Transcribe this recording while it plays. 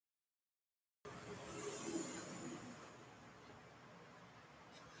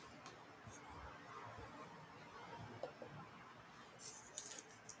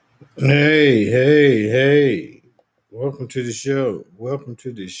Hey, hey, hey. Welcome to the show. Welcome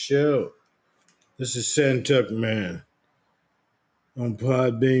to the show. This is Santuck Man on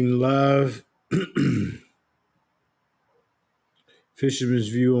Podbean Live, Fisherman's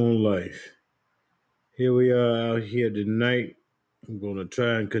View on Life. Here we are out here tonight. I'm going to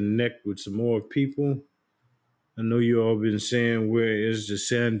try and connect with some more people. I know you all been saying, where is the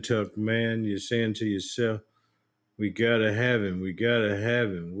Santuck Man? You're saying to yourself, we got to have him. We got to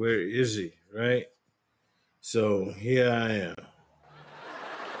have him. Where is he? Right? So here I am.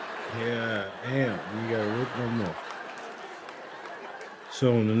 Here I am. You got to look no more.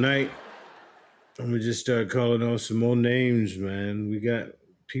 So tonight, I'm gonna just start calling out some more names, man. We got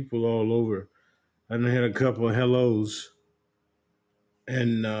people all over. I done had a couple of hellos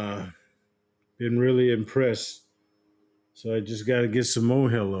and been really impressed. So I just got to get some more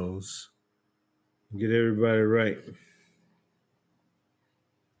hellos, get everybody right.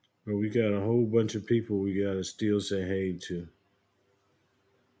 But we got a whole bunch of people we got to still say hey to.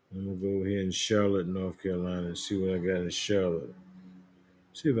 I'm gonna go here in Charlotte, North Carolina, and see what I got in Charlotte.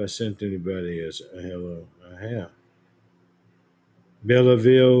 See if I sent anybody else a hello. I have.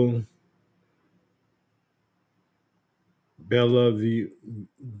 Bellaville, Bellaville,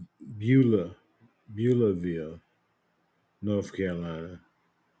 Beulah, Beulahville, North Carolina.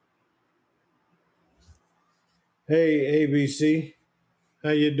 Hey, ABC, how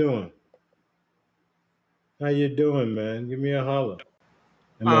you doing? How you doing, man? Give me a holler.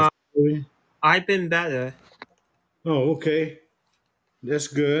 Am I Uh, following? I've been better. Oh, okay. That's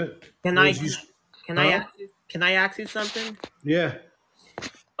good. Can Was I you? can I Huh? ask you, can I ask you something? Yeah.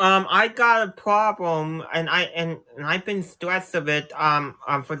 I got a problem, and I've been stressed of it.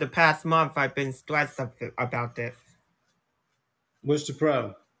 For the past month, I've been stressed about this. What's the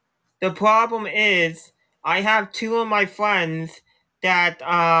problem? The problem is, I have two of my friends that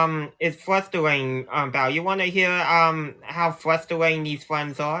is frustrating about. You want to hear how frustrating these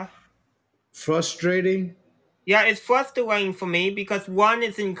friends are? Frustrating? Yeah, it's frustrating for me because one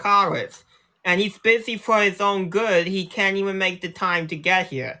is in college and he's busy for his own good. He can't even make the time to get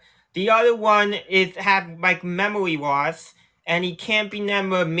here. The other one is have like memory loss and he can't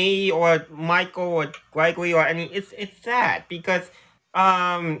remember me or Michael or Gregory or any. It's sad because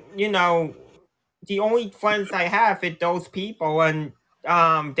you know the only friends I have is those people and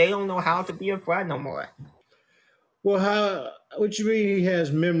they don't know how to be a friend no more. Well, how? What you mean he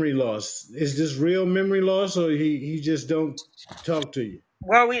has memory loss? Is this real memory loss, or he just don't talk to you?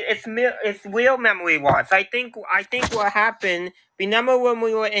 Well, it's real memory loss. I think what happened. Remember when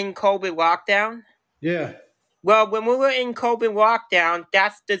we were in COVID lockdown? Yeah. Well, when we were in COVID lockdown,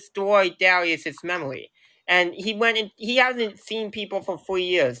 that's destroyed Darius's memory, and he went and he hasn't seen people for 3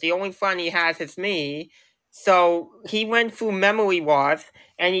 years. The only friend he has is me. So he went through memory loss,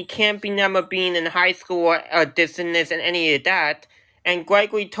 and he can't remember being in high school or distance and any of that. And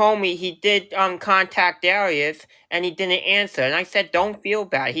Gregory told me he did contact Darius, and he didn't answer. And I said, "Don't feel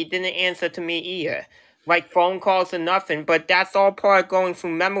bad." He didn't answer to me either, like phone calls or nothing. But that's all part of going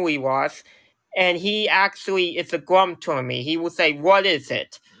through memory loss, and he actually is a grump to me. He will say, "What is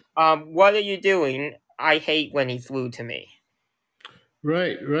it? What are you doing?" I hate when he's rude to me.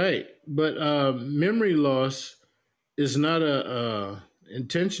 Right. Right. But memory loss is not a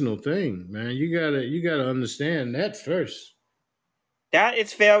intentional thing, man. You gotta understand that first. That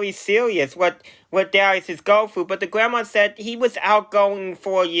is very serious. What Darius is going through. But the grandma said he was outgoing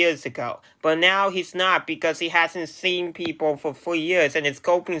 4 years ago, but now he's not because he hasn't seen people for 3 years, and his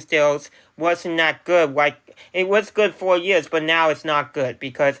coping skills wasn't that good. Like it was good 4 years, but now it's not good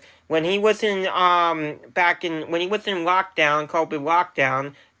because when he was in when he was in lockdown, COVID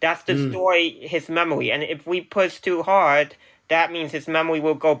lockdown, that's Mm. destroy his memory. And if we push too hard, that means his memory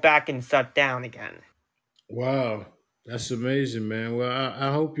will go back and shut down again. Wow, that's amazing, man. Well,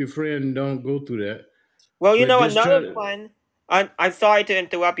 I hope your friend don't go through that, Well, but just try another to. friend. I'm sorry to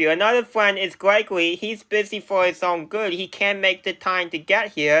interrupt you. Another friend is Gregory. He's busy for his own good. He can't make the time to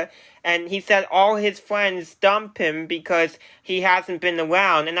get here. And he said all his friends dump him because he hasn't been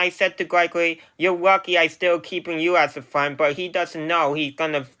around. And I said to Gregory, "You're lucky I still keeping you as a friend," but he doesn't know he's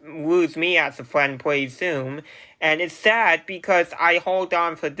gonna lose me as a friend pretty soon. And it's sad because I hold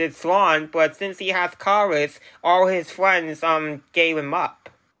on for this long, but since he has college, all his friends gave him up.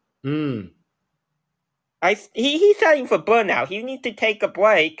 Mm. He's heading for burnout. He needs to take a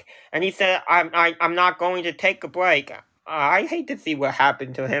break, and he said, I'm not going to take a break." I hate to see what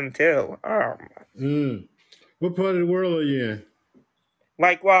happened to him too. Mm. What part of the world are you in?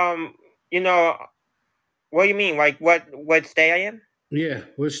 Like you know, what do you mean? Like what state I am? Yeah,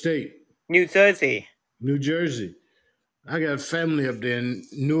 what state? New Jersey. New Jersey. I got family up there in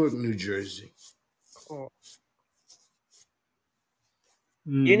Newark, New Jersey. Cool.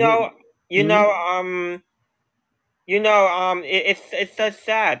 You Mm, what? know, you Hmm? know, um, it's so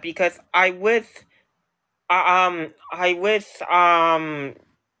sad because I wish, I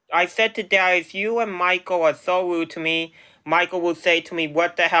said to Darius, you and Michael are so rude to me. Michael will say to me,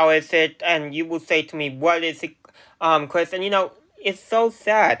 "What the hell is it?" And you will say to me, "What is it, Chris?" And it's so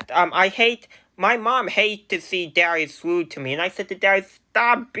sad. My mom hates to see Darius rude to me, and I said to Darius,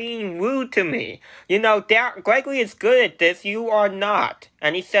 "Stop being rude to me." Gregory is good at this. You are not.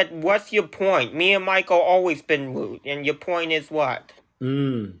 And he said, "What's your point? Me and Michael always been rude, and your point is what?"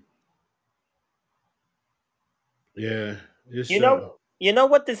 Mm, yeah, it's You know, you know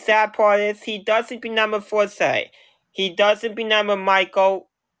what the sad part is? He doesn't remember Forsyth. He doesn't remember Michael,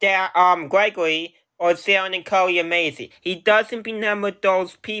 Gregory, or Sarah and Chloe and Maisie. He doesn't remember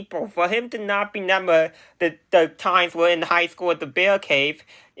those people. For him to not remember the times we're in high school at the Bear Cave,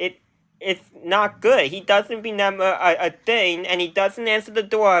 it's not good. He doesn't remember a thing, and he doesn't answer the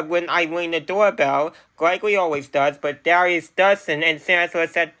door when I ring the doorbell. Gregory always does, but Darius doesn't. And Sarah sort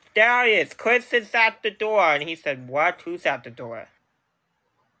of said, "Darius, Chris is at the door." And he said, "What? Who's at the door?"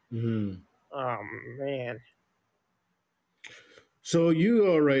 mm. Oh, man. So you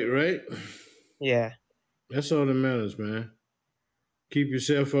all right, right? Yeah. That's all that matters, man. Keep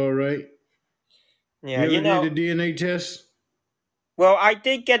yourself all right. Yeah, You ever did the DNA test? well, I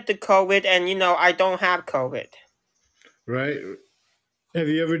did get the COVID, and I don't have COVID. Right? Have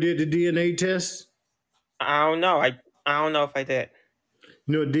you ever did the DNA test? I don't know. I don't know if I did.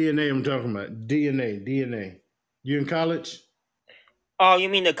 You know what DNA I'm talking about? DNA. You in college? Oh, you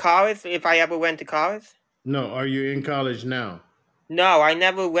mean the college? If I ever went to college? No, are you in college now? No, I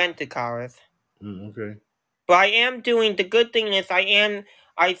never went to college. Okay. But I am doing. The good thing is, I am.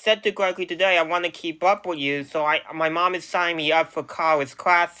 I said to Gregory today, I want to keep up with you. So my mom is signing me up for college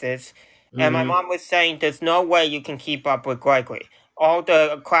classes, and my Mm-hmm. mom was saying, "There's no way you can keep up with Gregory. All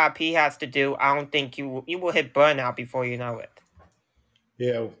the crap he has to do, I don't think you will hit burnout before you know it."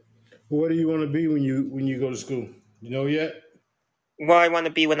 Yeah. What do you want to be when you go to school? You know yet? What I want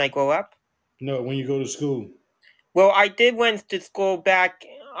to be when I grow up. No, when you go to school. Well, I did went to school back.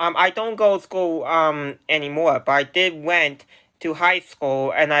 I don't go to school anymore, but I did went to high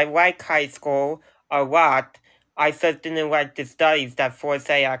school, and I like high school a lot. I just didn't like the studies that Forsyth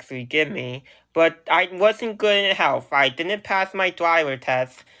actually give me, but I wasn't good in health. I didn't pass my driver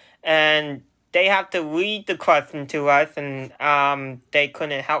test, and they have to read the question to us, and they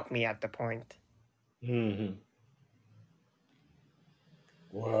couldn't help me at the point. Mm-hmm.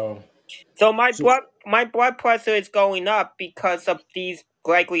 Wow. So So my blood pressure is going up because of these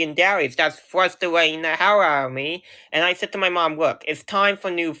Gregory and Darius. That's frustrating the hell out of me. And I said to my mom, "Look, it's time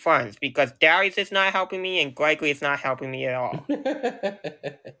for new friends because Darius is not helping me and Gregory is not helping me at all."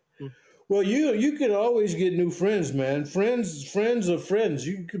 well, you can always get new friends, man. Friends are friends.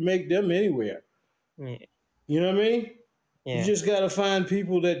 You can make them anywhere. Yeah, You know what I mean? You yeah. just gotta find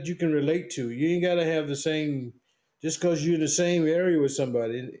people that you can relate to. You ain't gotta have the same. Just because you're in the same area with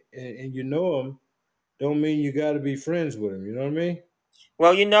somebody and you know them, don't mean you got to be friends with them. You know what I mean?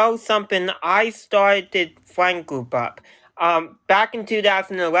 Well, you know something, I started the friend group up. Back in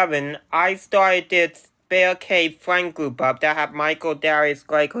 2011, I started this Bear Cave friend group up that had Michael, Darius,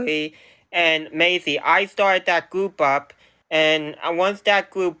 Gregory, and Maisie. I started that group up, and once that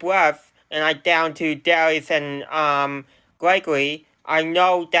group left, and I down to Darius and Gregory, I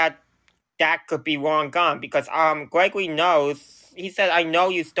know that could be long gone because Gregory knows. He said, "I know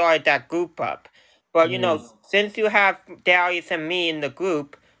you started that group up, but Mm. since you have Darius and me in the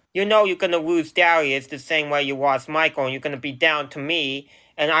group, you're gonna lose Darius the same way you lost Michael, and you're gonna be down to me.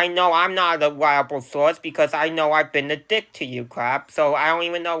 And I know I'm not a reliable source because I know I've been a dick to you, crap. So I don't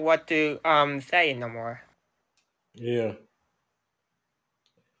even know what to say no more." Yeah,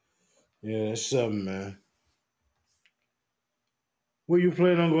 yeah, that's something, man. Where you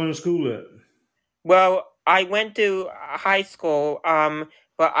plan on going to school at? Well, I went to high school,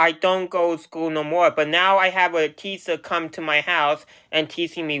 but I don't go to school no more. But now I have a teacher come to my house and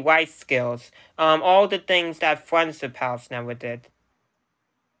teaching me life skills. All the things that Friendship House never did.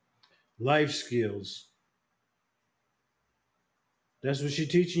 Life skills. That's what she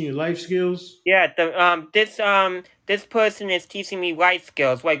teaching you. Life skills. Yeah, this person is teaching me life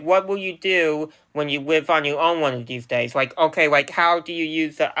skills. Like, what will you do when you live on your own one of these days? Like, okay, like how do you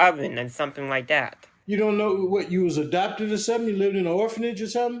use the oven and something like that. You don't know what you was adopted or something. You lived in an orphanage or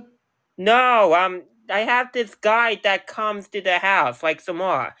something. No, I have this guy that comes to the house, like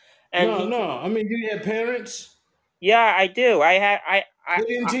Samar, and No, he. no. I mean, you had parents. Yeah, I do. I have. They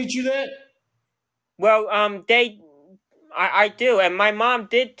didn't teach you that. Well, they. I do, and my mom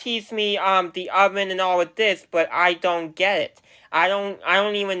did teach me the oven and all of this, but I don't get it. I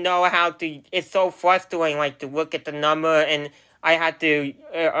don't even know how to. It's so frustrating, like to look at the number, and I had to.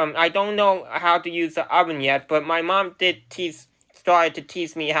 I don't know how to use the oven yet, but my mom did started to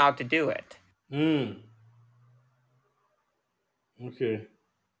teach me how to do it. Mm. Okay.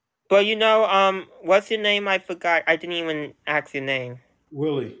 But what's your name? I forgot. I didn't even ask your name.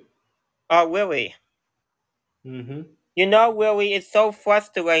 Willie. Oh, Willie. Mm-hmm. Willie, it's so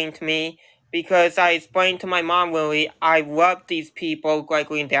frustrating to me because I explained to my mom, Willie, I love these people,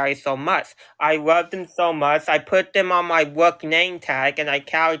 Gregory and Darius, so much. I love them so much. I put them on my work name tag and I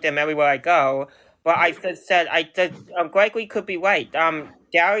carried them everywhere I go. But Gregory could be right.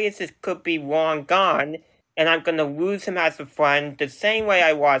 Could be long gone, and I'm gonna lose him as a friend the same way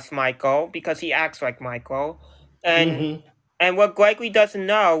I lost Michael because he acts like Michael. And Mm-hmm. and what Gregory doesn't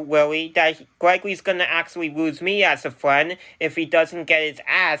know, Willie, Gregory's gonna actually lose me as a friend if he doesn't get his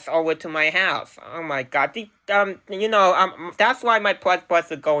ass over to my house. Oh my god. That's why my plus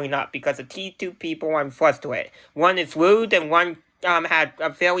bucks are going up, because of these two people I'm frustrated. One is rude and one had a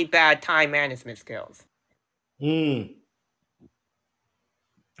very bad time management skills. Mm.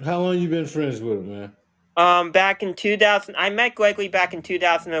 How long you been friends with him, man? Back in 2000, I met Gregory back in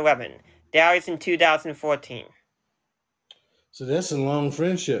 2011. Darius in 2014. So that's a long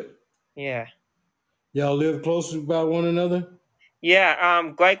friendship. Yeah. Y'all live close by one another?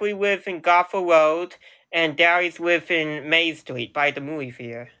 Yeah, Gregory lives in Goffle Road, and Darius lives in Main Street by the movie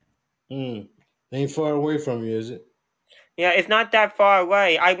theater. Mm. Ain't far away from you, is it? Yeah, it's not that far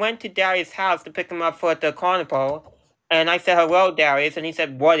away. I went to Darius' house to pick him up for the carnival, and I said, "Hello, Darius," and he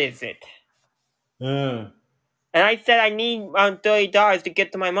said, "What is it?" Uh. And I said, "I need $30 to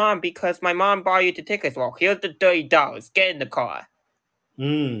get to my mom because my mom bought you the tickets." Well, here's the $30. Get in the car.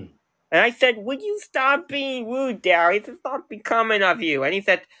 Mm. And I said, "Would you stop being rude, Darius? It's not becoming of you." And he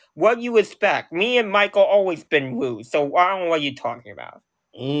said, "What do you expect? Me and Michael always been rude, so I don't know what you're talking about."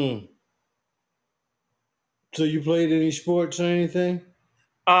 Mm. So you played any sports or anything?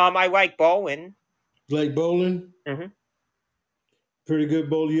 I like bowling. Like bowling? hmm Pretty good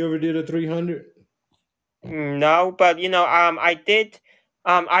bowler. You ever did a 300? No, but I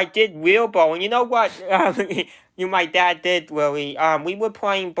did real bowling. You know what? My dad did, Willie. We were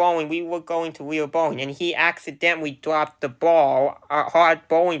playing bowling. We were going to real bowling, and he accidentally dropped the ball, a hard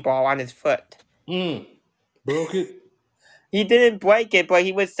bowling ball, on his foot. Mm. Broke it? He didn't break it, but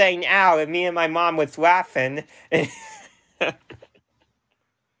he was saying "ow," and me and my mom was laughing. That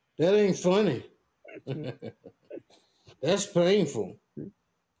ain't funny. That's painful.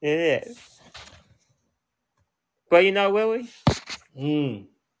 It is. But Willie. Mm.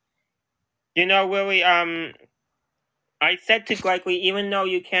 Willie. I said to Gregory, even though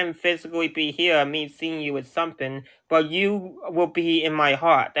you can't physically be here, me seeing you is something, but you will be in my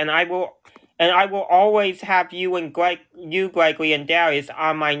heart, and I will always have Gregory, and Darius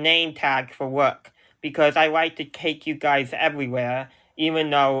on my name tag for work, because I like to take you guys everywhere, even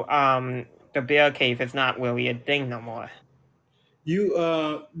though the bear cave is not really a thing no more.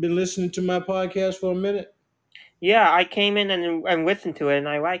 You been listening to my podcast for a minute? Yeah, I came in and listened to it, and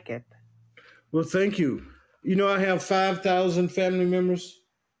I like it. Well, thank you. You know I have 5,000 family members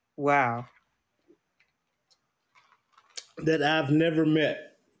Wow. that I've never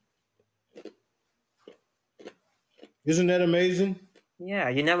met. Isn't that amazing? Yeah,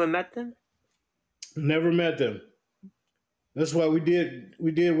 you never met them? Never met them. That's why we did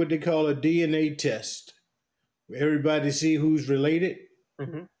what they call a DNA test. Everybody see who's related,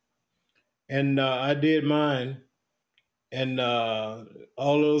 Mm-hmm. and I did mine, and all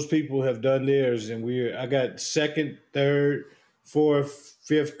those people have done theirs, and I got second, third, fourth,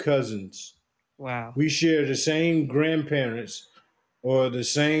 fifth cousins. Wow. We share the same grandparents or the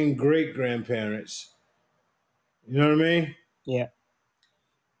same great grandparents. You know what I mean? Yeah.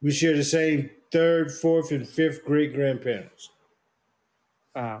 We share the same third, fourth, and fifth great grandparents.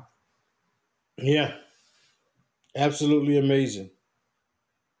 Wow. Yeah, absolutely amazing.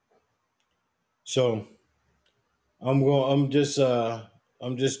 So I'm going.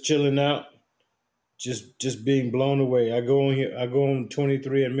 I'm just chilling out, just being blown away. I go on here. I go on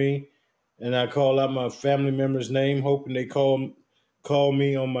 23andMe, and I call out my family member's name, hoping they call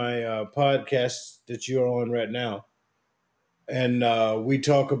me on my podcast that you're on right now, and we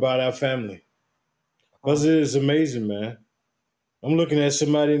talk about our family. Because Oh, it is amazing, man. I'm looking at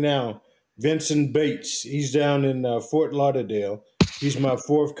somebody now, Vincent Bates. He's down in Fort Lauderdale. He's my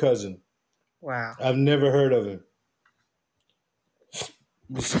fourth cousin. wow. I've never heard of him.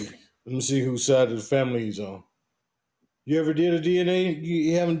 Let me see. Let me see whose side of the family he's on. You ever did a DNA?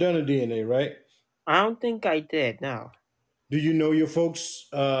 You haven't done a DNA, right? I don't think I did, no. Do you know your folks?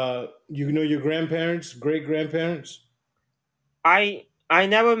 You know your grandparents, great grandparents? I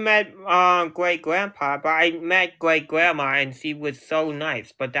never met great grandpa, but I met great grandma, and she was so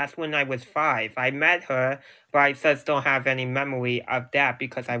nice. But that's when I was 5. I met her, but I just don't have any memory of that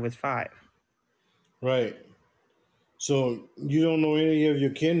because I was 5. Right. So you don't know any of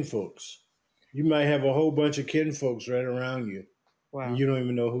your kin folks. You might have a whole bunch of kin folks right around you, and Wow. you don't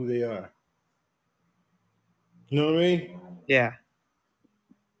even know who they are. You know what I mean? Yeah.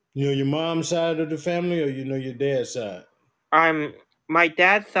 You know your mom's side of the family, or you know your dad's side. I'm My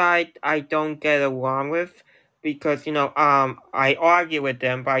dad's side I don't get along with because I argue with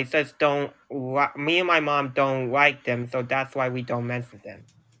them, but I just don't. Me and my mom don't like them, so that's why we don't mess with them.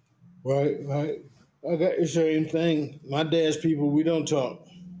 Right, right. I got the same thing. My dad's people, we don't talk.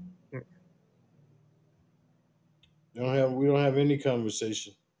 Mm. We don't have any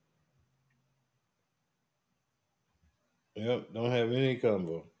conversation. Yep, don't have any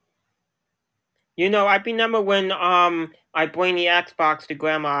convo. I remember when I bring the Xbox to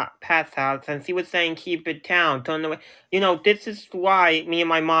Grandma Pat's house, and she was saying keep it down, turn away. This is why me and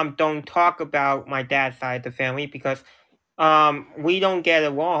my mom don't talk about my dad's side of the family because we don't get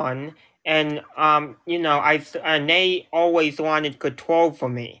along, and and they always wanted control for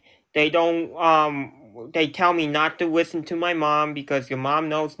me. They tell me not to listen to my mom because your mom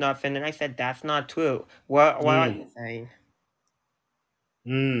knows nothing, and I said that's not true. What are Mm, you saying?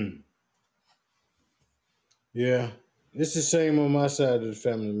 mm, yeah. It's the same on my side of the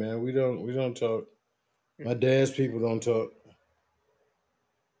family, man. We don't talk. My dad's people don't talk.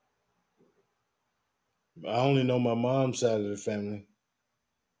 I only know my mom's side of the family.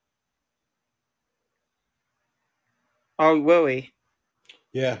 Oh, really?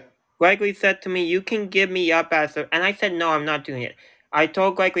 Yeah. Gregory said to me, "You can give me up as a," and I said, "No, I'm not doing it." I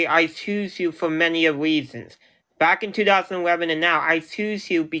told Gregory, "I choose you for many of reasons. Back in 2011 and now, I choose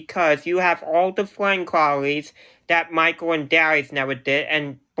you because you have all the friend qualities that Michael and Darius never did,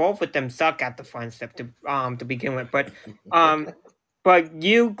 and both of them suck at the friendship to begin with. Um, but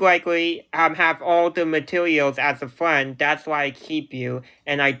you, Gregory, have all the materials as a friend. That's why I keep you,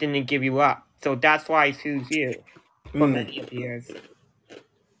 and I didn't give you up. So that's why I choose you for Mm. many of years."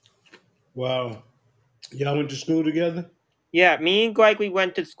 Wow. Y'all went to school together? Yeah, me and Gregory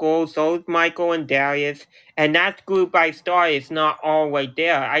went to school, so did Michael and Darius, and that group I started is not all the way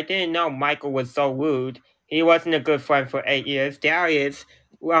there. I didn't know Michael was so rude. He wasn't a good friend for 8 years. Darius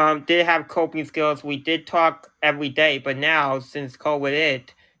did have coping skills. We did talk every day, but now, since COVID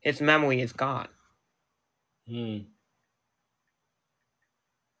hit, his memory is gone. Mm.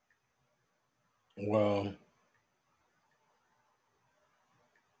 Wow.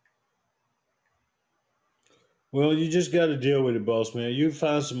 Well, you just got to deal with it, boss man. You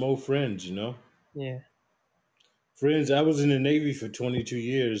find some old friends, you know. Yeah, Friends. I was in the Navy for 22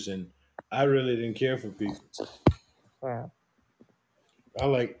 years, and I really didn't care for people. wow. I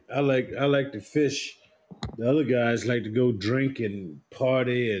like to fish. The other guys like to go drink and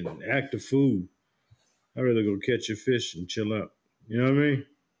party and act a fool. I rather go catch a fish and chill out. You know what I mean?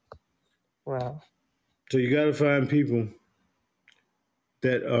 Wow. So you got to find people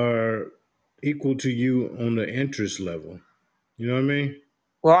that are equal to you on the interest level. You know what I mean?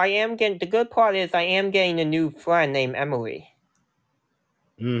 Well, the good part is I am getting a new friend named Emily.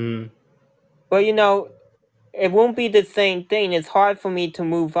 Mm-hmm. But it won't be the same thing. It's hard for me to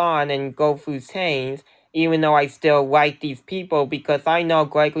move on and go through change, even though I still like these people because I know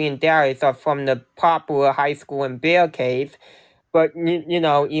Gregory and Darius are from the popular high school in Bear Cave. But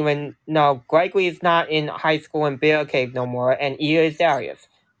even no, Gregory is not in high school in Bear Cave no more, and either is Darius.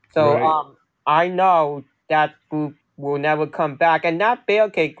 So Right. I know that group will never come back, and that Bear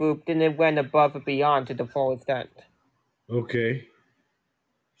Cave group didn't went above and beyond to the full extent. Okay.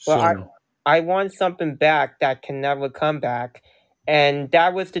 But So, I want something back that can never come back. And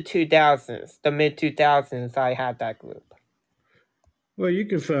that was the 2000s, the mid 2000s, I had that group. well, you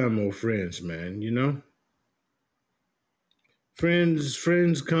can find more friends, man. You know,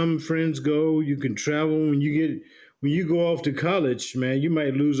 friends come, friends go. You can travel when you go off to college, man. You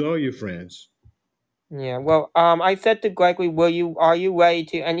might lose all your friends. Yeah, well, I said to Gregory, are you ready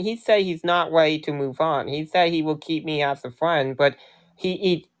to, and he said he's not ready to move on. He said he will keep me as a friend, but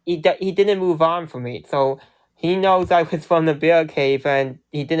he didn't move on from me. So he knows I was from the bear cave and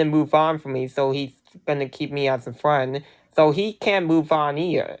he didn't move on from me, so he's gonna keep me as a friend. So he can't move on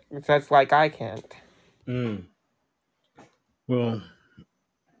either, just like I can't. Mm. Well,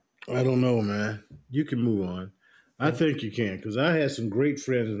 I don't know, man. You can move on. I think you can because I had some great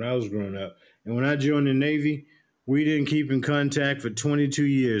friends when I was growing up, and when I joined the Navy, we didn't keep in contact for 22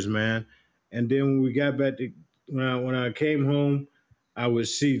 years, man. And then when we got back to when I came home, I would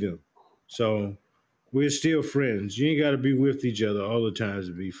see them. So we're still friends. You ain't got to be with each other all the time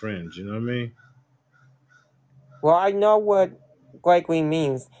to be friends. You know what I mean? Well, I know what Gregory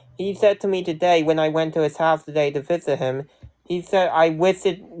means. He said to me today when I went to his house today to visit him, he said, I wish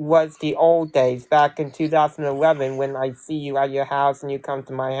it was the old days back in 2011 when I see you at your house and you come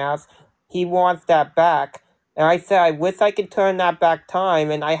to my house. He wants that back. And I said, I wish I could turn that back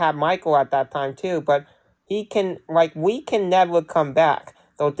time. And I had Michael at that time too, but he can, like, we can never come back.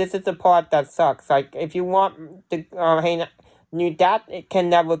 So this is the part that sucks. Like, if you want to hang, you that it can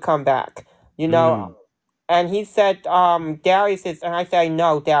never come back. You know, Mm, and he said, Darius is, and I say,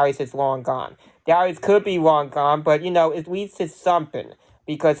 no, Darius is long gone. Darius could be long gone, but, at least it's something.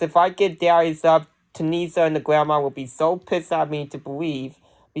 Because if I get Darius up, Tanisa and the grandma will be so pissed at me to believe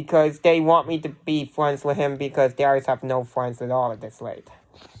because they want me to be friends with him because Darius have no friends at all at this rate.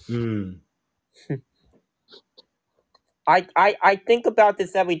 mm. I think about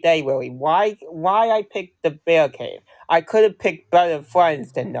this every day, Willie. Why I picked the bear cave? I could have picked better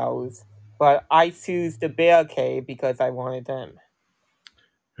friends than those, but I choose the bear cave because I wanted them.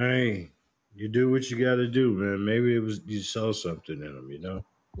 Hey, you do what you got to do, man. Maybe it was you saw something in them. You know,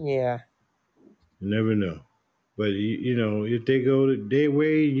 Yeah. you never know. But if they go their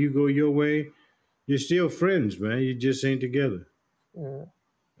way, you go your way. You're still friends, man. You just ain't together. Mm,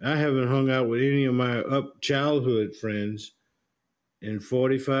 I haven't hung out with any of my up childhood friends in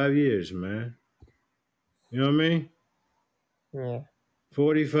 45 years, man. You know what I mean? yeah.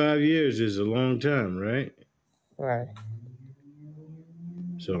 45 years is a long time, right? Right.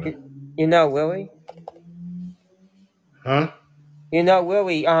 So, You, you know, Willie? huh?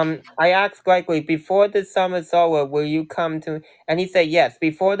 Willie, I asked Gregory, before the summer's over, will you come to, and he said, yes,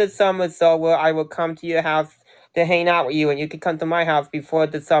 before the summer's over, I will come to your house to hang out with you, and you can come to my house before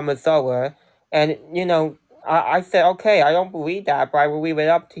the summer's over. And, I said, okay, I don't believe that, but I will leave it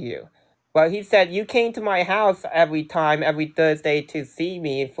up to you. But he said, you came to my house every Thursday to see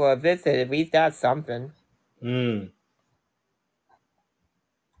me for a visit. At least that's something. Mm,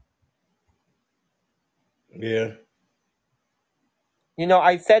 yeah.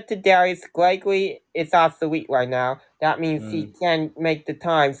 I said to Darius, Gregory is obsolete right now. That means he Mm, can't make the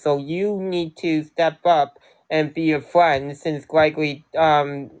time. So you need to step up and be a friend since Gregory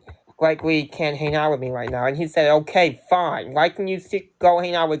can't hang out with me right now. And he said, okay, fine. Why can you go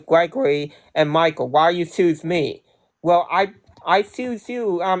hang out with Gregory and Michael? Why you choose me? Well, I choose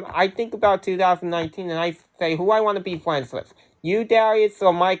you. I think about 2019 and I say, who I want to be friends with? You, Darius,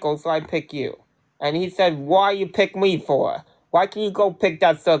 or Michael, so I pick you. And he said, why you pick me for? Why can't you go pick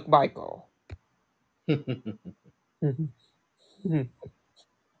that Silk Michael?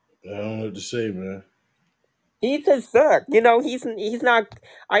 I don't know what to say, man. He's a suck. He's not.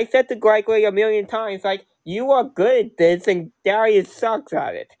 I said to Gregory a million times, like, you are good at this, and Darius sucks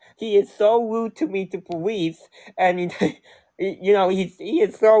at it. He is so rude to me to police, and he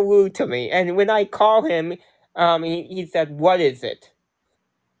is so rude to me. And when I call him, he said, "What is it?"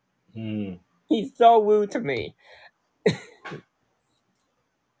 Mm, He's so rude to me.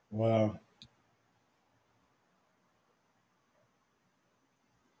 wow.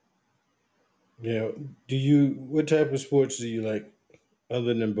 Yeah. What type of sports do you like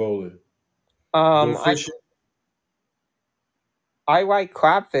other than bowling? Go Um, I fishing? I like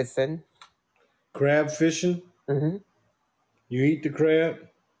crab fishing. Crab fishing? Hmm. You eat the crab?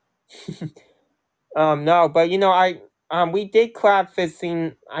 No, but we did crab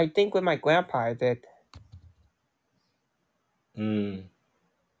fishing. I think with my grandpa I did. Mm.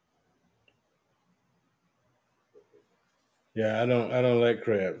 Yeah, I don't like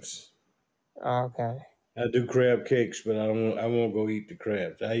crabs. Okay. I do crab cakes, but I won't go eat the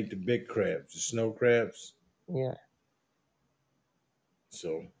crabs. I eat the big crabs, the snow crabs. Yeah.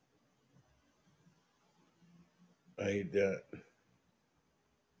 So I eat that.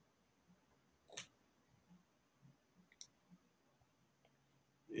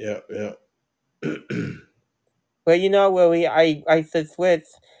 Yeah, yeah. But Willie, I said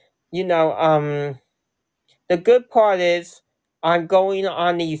Swiss. You know, the good part is I'm going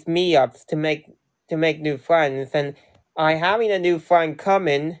on these meetups to make new friends, and I having a new friend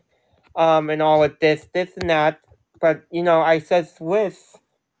coming. And all of this and that. But I said Swiss,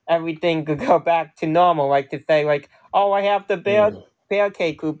 everything could go back to normal. Like to say, like, oh, I have the Mm, bear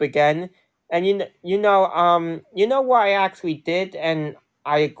cake group again, and what I actually did, and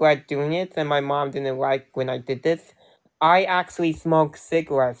I regret doing it, and my mom didn't like when I did this. I actually smoked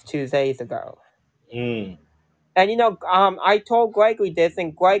cigarettes 2 days ago. And I told Gregory this,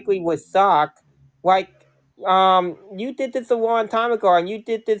 and Gregory was shocked. Like, you did this a long time ago, and you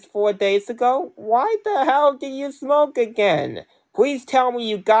did this 4 days ago. Why the hell did you smoke again? Please tell me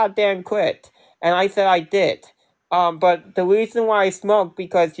you goddamn quit." And I said I did. But the reason why I smoked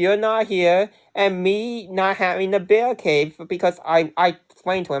because you're not here, and me not having the bear cave because I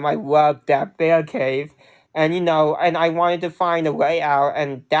explained to him I love that bear cave, and and I wanted to find a way out,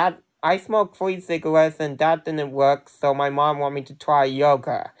 and that I smoked 3 cigarettes and that didn't work, so my mom wanted me to try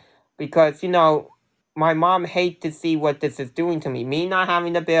yoga because my mom hates to see what this is doing to me. Me not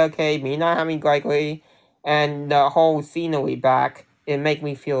having the bear cave, me not having Gregory, and the whole scenery back. It make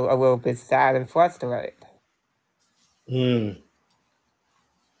me feel a little bit sad and frustrated. Mm,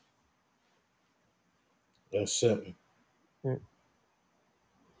 that's something. Mm.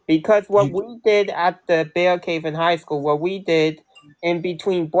 Because what You, we did at the Bear Cave in high school, what we did in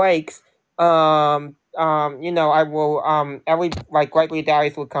between breaks, I will every like Gregory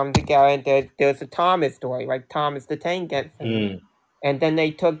Darius would come together and there's a Thomas story, like Thomas the Tank Engine. mm, And then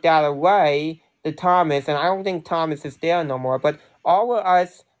they took that away, the Thomas, and I don't think Thomas is there no more. But all of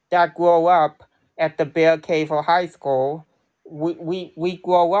us that grow up at the Bear Cave or high school, we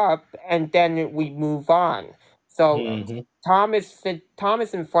grow up and then we move on. So mm-hmm, Thomas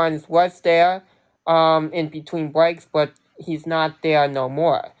and Friends was there in between breaks, but he's not there no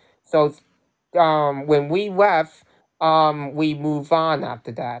more. So when we left, we move on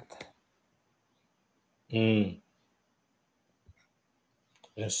after that. mm,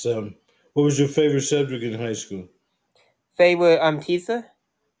 that's What was your favorite subject in high school? Favorite teacher?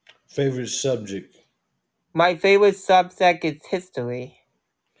 Favorite subject? My favorite subject is history.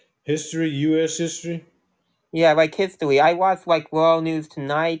 History, U.S. history? Yeah, like history. I watch like World News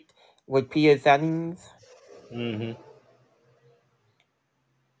Tonight with Peter Jennings. Mm-hmm.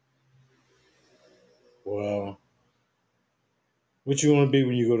 Wow. What you want to be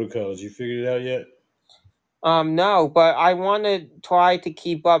when you go to college? You figured it out yet? No, but I want to try to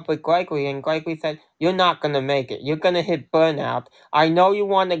keep up with Gregory, and Gregory said, "You're not gonna make it. You're gonna hit burnout. I know you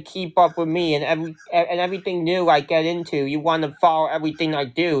want to keep up with me, and everything new I get into, you want to follow everything I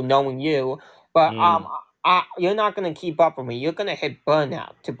do, knowing you. But Mm, you're not gonna keep up with me. You're gonna hit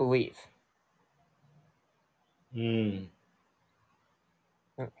burnout to believe." mm.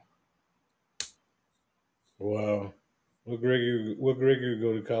 Wow. What grade you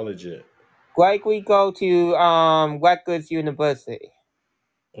go to college at? Gregory go to Rutgers University.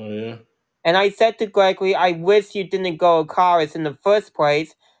 Oh yeah? And I said to Gregory, I wish you didn't go to college in the first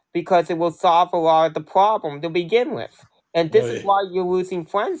place because it will solve a lot of the problem to begin with. And Oh this is yeah. why you're losing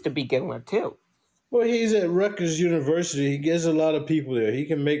friends to begin with, too. Well, he's at Rutgers University. He gets a lot of people there. He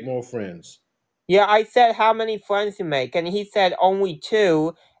can make more friends. Yeah, I said, how many friends you make? And he said only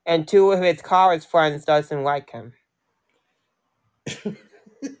two, and two of his college friends doesn't like him.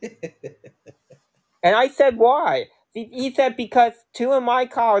 And I said, why? He said, because two of my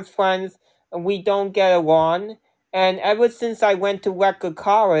college friends, we don't get along. And ever since I went to Rutgers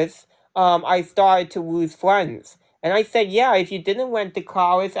College, I started to lose friends. And I said, yeah, if you didn't went to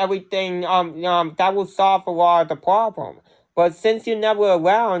college, everything, that will solve a lot of the problem. But since you're never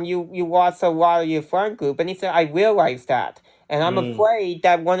around, you lost a lot of your friend group. And he said, I realized that. And I'm Mm, afraid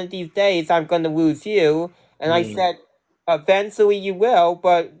that one of these days I'm going to lose you. And I mm, said, eventually you will,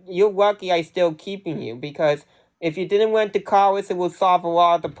 but you're lucky I still keeping you because if you didn't went to college, it would solve a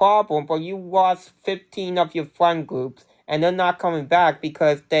lot of the problem. But you lost 15 of your friend groups, and they're not coming back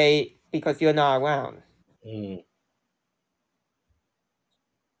because you're not around. mm,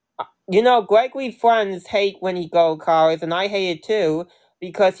 Gregory friends hate when he go to college, and I hate it too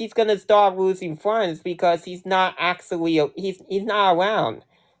because he's gonna start losing friends because he's not actually he's not around.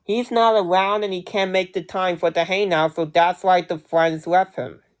 He's not around, and he can't make the time for the hangout, so that's why the friends left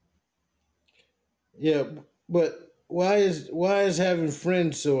him. yeah, but why is having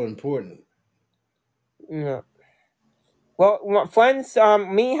friends so important? Yeah. Well, friends.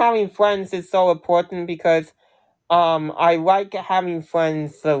 Me having friends is so important because I like having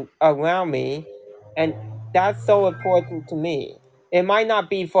friends around me, and that's so important to me. It might not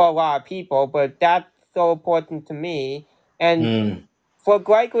be for a lot of people, but that's so important to me. And Mm, for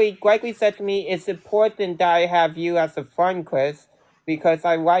Gregory said to me, "It's important that I have you as a friend, Chris, because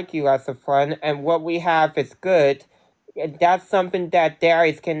I like you as a friend, and what we have is good. And that's something that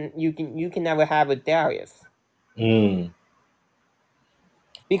Darius can never have with Darius." mm,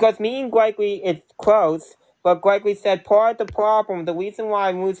 Because me and Gregory is close, but Gregory said part of the problem, the reason why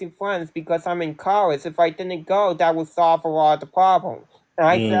I'm losing friends, because I'm in college. If I didn't go, that would solve a lot of the problem. And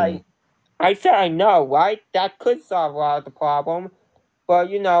mm, I said, I know, right? That could solve a lot of the problem. But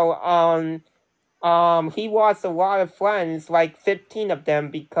he lost a lot of friends, like 15 of them,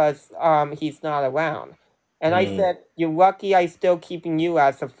 because he's not around. And I Mm. said, "You're lucky I still keeping you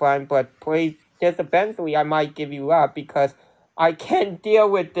as a friend, but please, just eventually I might give you up because I can't deal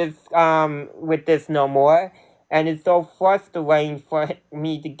with this no more, and it's so frustrating for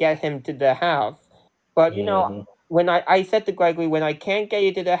me to get him to the house." But Mm-hmm. when I said to Gregory, when I can't get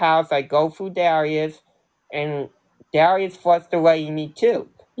you to the house, I go through Darius, and Darius frustrating me too.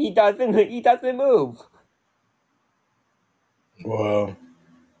 He doesn't move. Wow.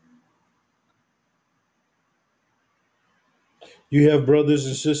 You have brothers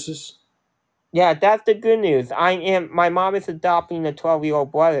and sisters? Yeah, that's the good news. My mom is adopting a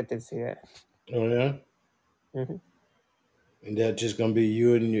 12-year-old brother this year. Oh yeah. Hmm. And that just gonna be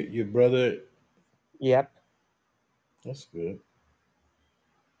you and your brother? Yep. That's good.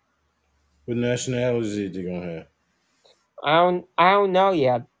 What nationality they gonna I don't know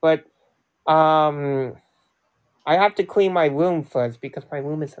yet, but um I have to clean my room first because my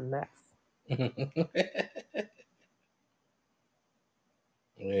room is a mess. have?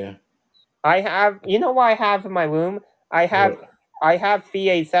 Yeah. I have what I have in my room? I have What? I have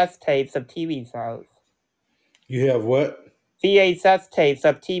VHS tapes of TV shows. You have what? VHS tapes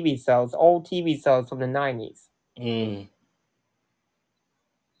of TV shows, old TV shows from the 90s. Mm.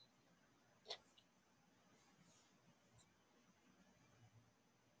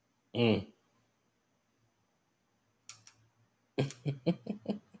 Mm.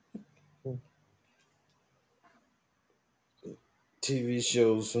 TV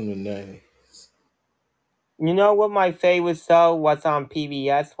shows from the 90s. You know what my favorite show was on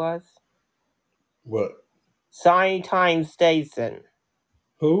PBS was? What? Sign Time Station.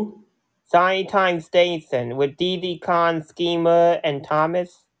 Who? Sign Time Station with Didi Khan, Schema, and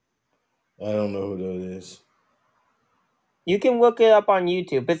Thomas. I don't know who that is. You can look it up on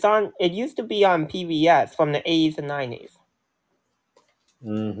YouTube. It used to be on PBS from the 80s and 90s.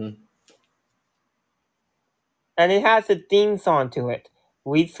 Mm-hmm. And it has a theme song to it.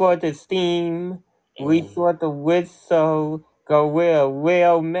 We saw the steam, we Mm. saw the whistle, go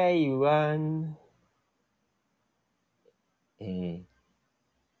where may run. Mm.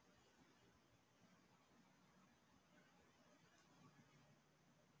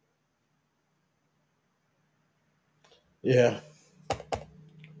 Yeah.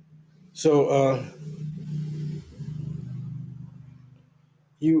 So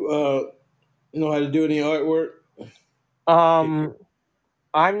you know how to do any artwork? Pick. Um,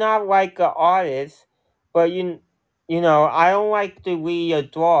 I'm not like an artist, but I don't like to read or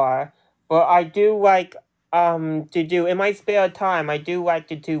draw, but I do like to do in my spare time. I do like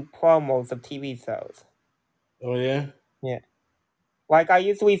to do promos of TV shows. Oh yeah. Yeah, like I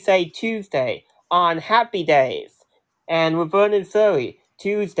usually say Tuesday on Happy Days, and with Vernon Surrey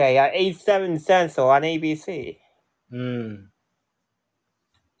Tuesday at 8/7 Central on ABC. Mm.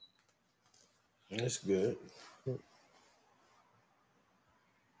 That's good.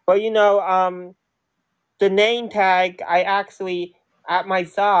 But the name tag I actually at my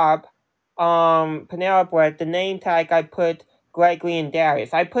job, Panera Bread, the name tag I put Gregory and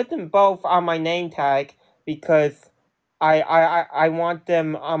Darius. I put them both on my name tag because I want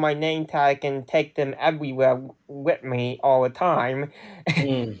them on my name tag and take them everywhere with me all the time.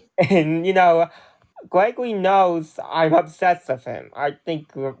 Mm. And Gregory knows I'm obsessed with him. I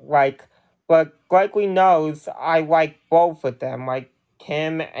think but Gregory knows I like both of them, like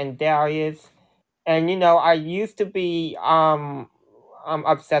Kim and Darius. And I used to be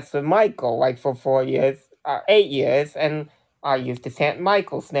obsessed with Michael like for 4 years, 8 years, and I used to chant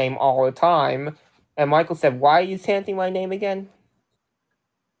Michael's name all the time. And Michael said, "Why are you chanting my name again?"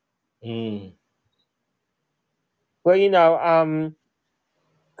 Mm. Well,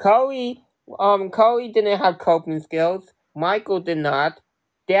 Chloe didn't have coping skills. Michael did not.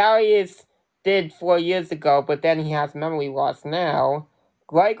 Darius did 4 years ago, but then he has memory loss now.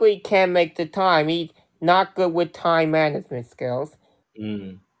 Gregory can't make the time. He's not good with time management skills.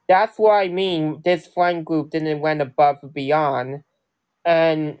 Mm. That's what I mean. This friend group didn't went above and beyond.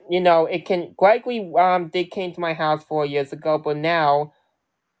 And it can Gregory did came to my house 4 years ago, but now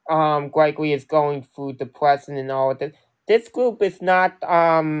Gregory is going through depression and all of this. This group is not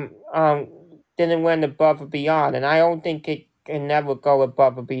didn't went above and beyond, and I don't think it can never go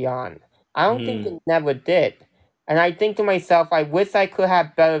above and beyond. I don't think Mm. it never did. And I think to myself, I wish I could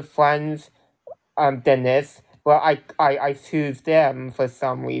have better friends than this, but I choose them for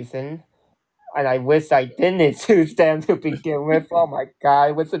some reason. And I wish I didn't choose them to begin with. Oh my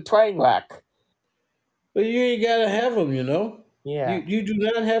god, it was a train wreck. But you ain't gotta have them, you know. You Yeah, you do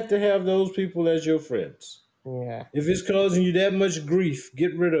not have to have those people as your friends. yeah, If it's causing you that much grief,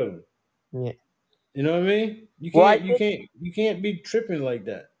 get rid of them. yeah. You know what I mean? You Well, I can't you did. can't you can't be tripping like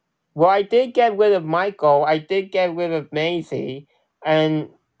that. Well, I did get rid of Michael. I did get rid of Maisie, and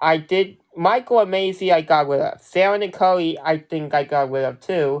I did Michael and Maisie. I got rid of Sarah and Cody. I think I got rid of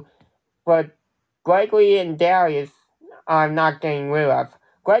too, but Gregory and Darius, I'm not getting rid of.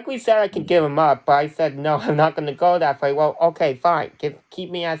 Gregory said I could give him up, but I said no. I'm not going to go that way. Well, okay, fine.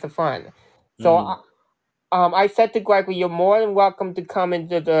 Keep me as a friend. So, Mm. I said to Gregory, "You're more than welcome to come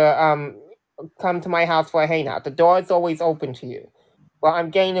to my house for a hangout. The door is always open to you." Well, I'm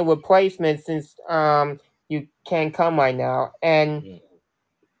getting a replacement since you can't come right now. And Mm.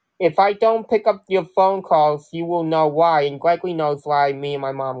 if I don't pick up your phone calls, you will know why. And Gregory knows why me and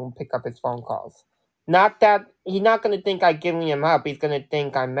my mom won't pick up his phone calls. Not that he's not gonna think I'm giving him up. He's gonna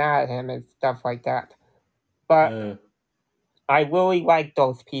think I'm mad at him and stuff like that. But Uh, I really like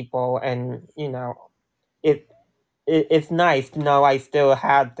those people, and it, it's nice to know I still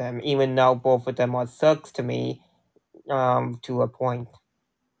have them, even though both of them are sucks to me. To a point.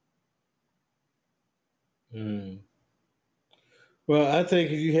 mm. Well, I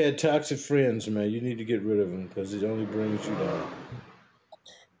think if you had toxic friends, man, you need to get rid of them because it only brings you down.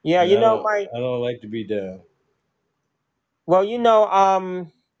 Yeah, And you know my I don't like to be down. well,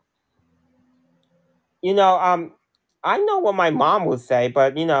 You know, I know what my mom would say,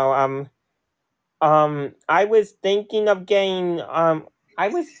 but I was thinking of getting, I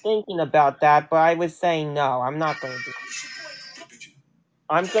was thinking about that, but I was saying no, I'm not gonna do.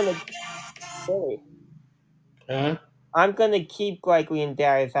 I'm gonna, really, Huh? I'm gonna keep Gregory and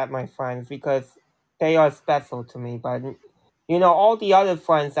Darius as my friends because they are special to me. But all the other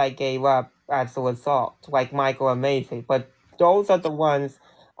friends I gave up as a result, like Michael and Maisie, but those are the ones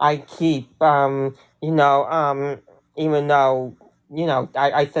I keep. Even though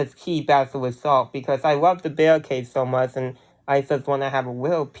I said keep as a result because I love the bear cave so much, and I just want to have a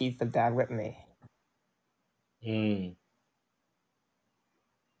little piece of that with me. Mm.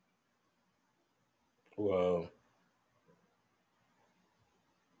 Wow.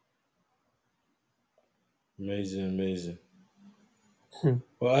 Amazing, amazing.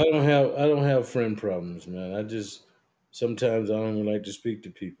 Well, I don't have friend problems, man. I just sometimes I don't even like to speak to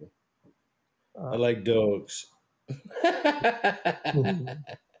people. I Uh, like dogs.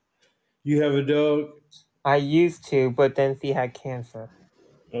 You have a dog? I used to, but then she had cancer.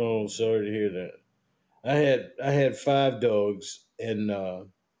 Oh, sorry to hear that. I had five dogs, and the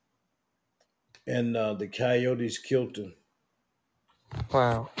coyotes killed them.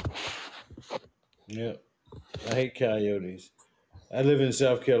 Wow. Yeah, I hate coyotes. I lived in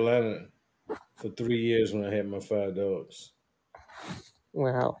South Carolina for 3 years when I had my five dogs.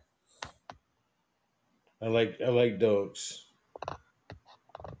 Wow. I like dogs.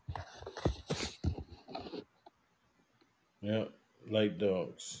 Yeah, like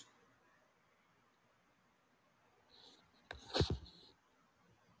dogs.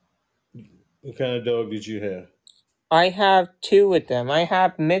 What kind of dog did you have? I have two of them. I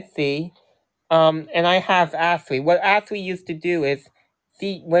have Missy, and I have Ashley. What Ashley used to do is,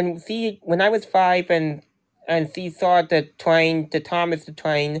 when I was five and she saw the Thomas the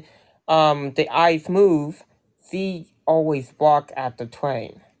train, the eyes move. She always bark at the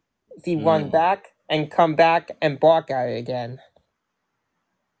train. She run Mm, back and come back and bark at it again.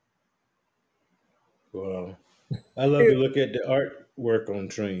 wow. I love to look at the artwork on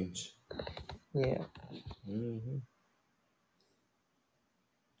trains. Yeah. Hmm.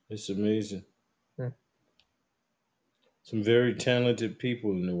 It's amazing. Mm. Some very talented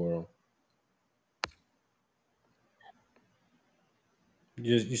people in the world.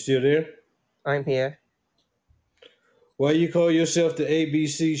 You still there? I'm here. Why you call yourself the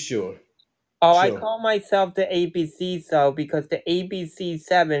ABC show? Oh, I Show. call myself the ABC so because the ABC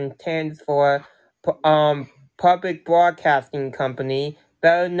 7 stands for Public Broadcasting Company,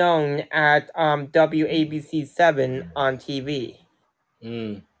 better known as WABC 7 on TV.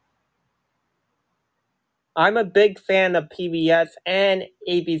 Mm, I'm a big fan of PBS and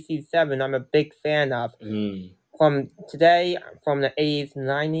ABC 7. I'm a big fan of mm. from today, from the 80s and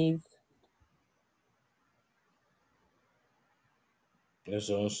 90s. That's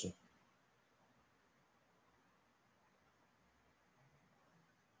awesome.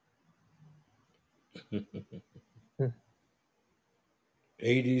 Hmm.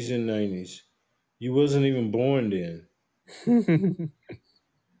 80s and 90s. You wasn't even born then.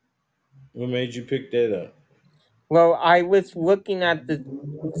 What made you pick that up? Well, I was looking at the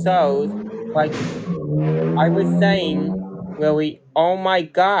shows like I was saying, Willie, oh my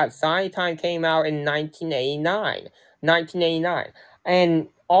God, Sign Time came out in 1989. 1989. And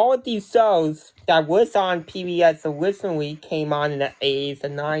all of these shows that was on PBS originally came on in the 80s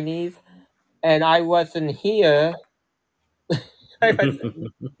and 90s. And I wasn't here.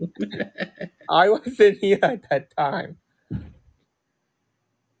 I wasn't here at that time.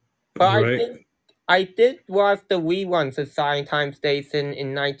 But Right. I did watch the reruns of Sign Time Station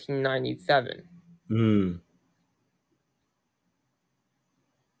in 1997. Mm.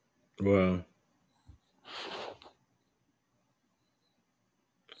 Wow.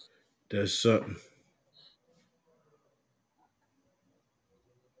 That's something.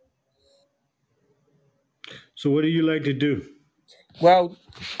 So what do you like to do? Well,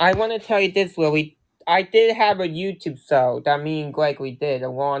 I want to tell you this, Willie. I did have a YouTube show that me and Gregory did a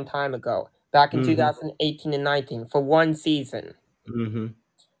long time ago, back in Mm-hmm. 2018 and 19, for one season. Mm-hmm.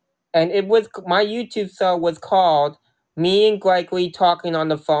 And it was my YouTube show was called Me and Gregory Talking on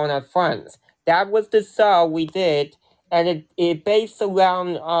the Phone as Friends. That was the show we did, and it based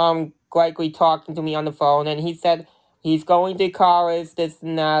around Gregory talking to me on the phone, and he said he's going to college, this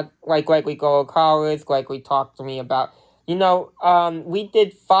and that. Like Gregory go to college, Gregory talked to me about we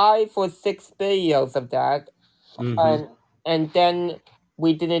did 5 or 6 videos of that, Mm-hmm. and then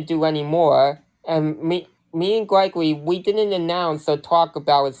we didn't do any more. And me and Gregory, we didn't announce or talk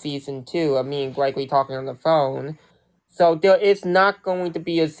about a season 2 of me and Gregory talking on the phone. So there is not going to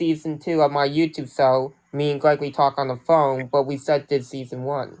be a season 2 of my YouTube show, me and Gregory talk on the phone, but we said this season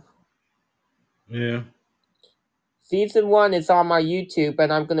 1. Yeah. Season 1 is on my YouTube,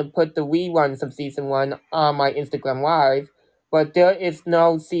 and I'm gonna put the reruns of season 1 on my Instagram Live. But there is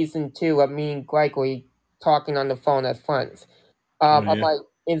no season 2 of me and Gregory talking on the phone as friends Oh on yeah. my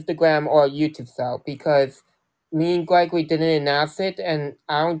Instagram or YouTube show, because me and Gregory didn't announce it, and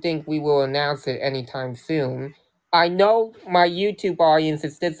I don't think we will announce it anytime soon. I know my YouTube audience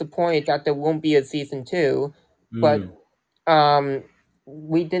is disappointed that there won't be a season 2, but Mm. um,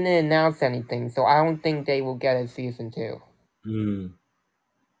 we didn't announce anything, so I don't think they will get a season 2. Mm.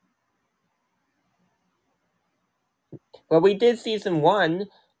 But we did season 1.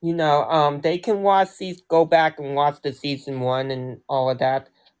 They can go back and watch the season 1 and all of that.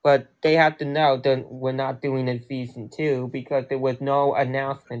 But they have to know that we're not doing a season 2 because there was no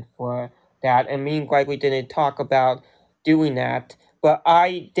announcement for that. And me and Gregory didn't talk about doing that. But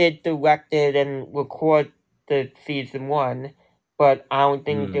I did direct it and record the season 1. But I don't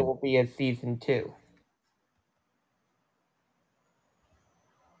think there Mm. will be a season 2.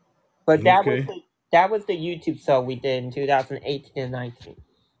 But Okay. that was the YouTube show we did in 2018 and 19.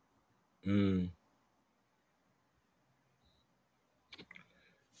 Mm.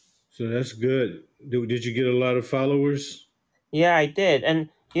 So that's good. Did you get a lot of followers? Yeah, I did. And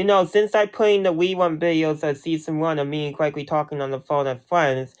since I put in the rerun videos of season 1 of me and Gregory talking on the phone as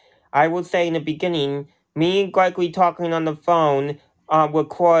friends, I will say in the beginning, me and Gregory talking on the phone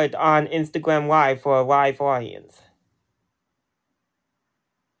record on Instagram Live for a live audience.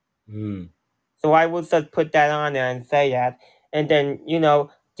 Mm. So I will just put that on there and say that. And then,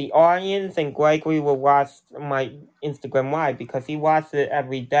 the audience and Gregory will watch my Instagram Live because he watches it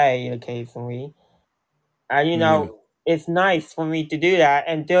every day occasionally. And Mm. it's nice for me to do that.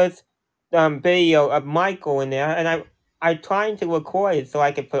 And there's video of Michael in there, and I trying to record it so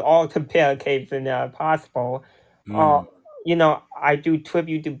I can put all the bear caves in there if possible. Uh, Mm. I do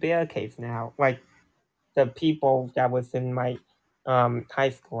tribute to bear caves now, like the people that was in my high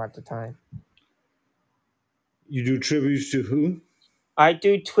school at the time. You do tributes to who? I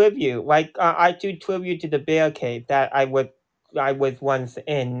do tribute, I do tribute to the bear cave that I was once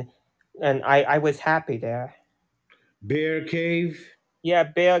in, and I was happy there. Bear Cave? Yeah,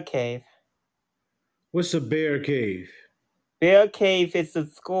 bear cave. What's a bear cave? Bear Cave is a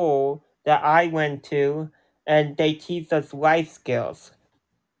school that I went to, and they teach us life skills.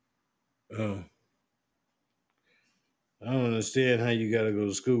 Oh, I don't understand how you gotta go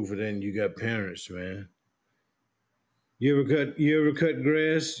to school for that and you got parents, man. You ever cut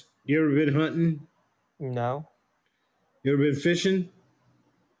grass? You ever been hunting? No, You ever been fishing?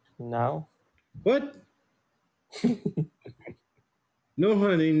 no. What? No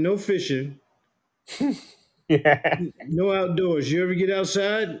hunting, no fishing, Yeah, no outdoors. You ever get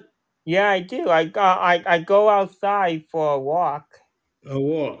outside? yeah, I do. I go outside for a walk. A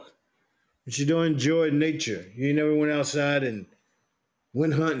walk. But you don't enjoy nature. You ain't never went outside and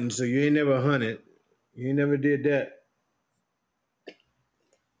went hunting, so you ain't never hunted. You ain't never did that.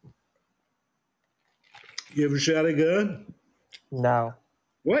 You ever shot a gun? No.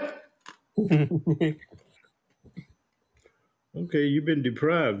 What? Okay, you've been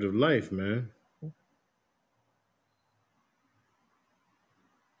deprived of life, man.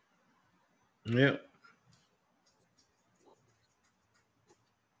 Yeah.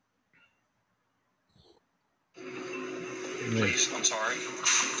 Yeah. Please, I'm sorry.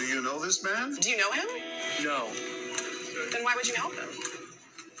 Do you know this man? Do you know him? No. Then why would you help him?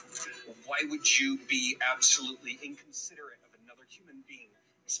 Why would you be absolutely inconsiderate of another human being,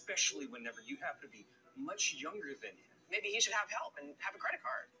 especially whenever you happen to be much younger than him? Maybe he should have help and have a credit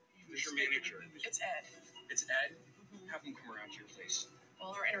card. Who's your manager? It's Ed. It's Ed? Mm-hmm. Have him come around to your place.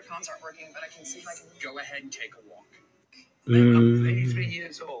 Well, our intercoms aren't working, but I can see if I can... Go ahead and take a walk. I'm 83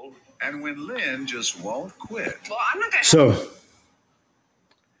 years old, and when Lynn just won't quit. Well, I'm not going to... So,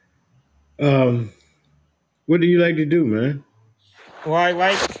 what do you like to do, man? Well, I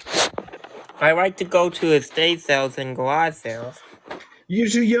like to go to estate sales and garage sales. You're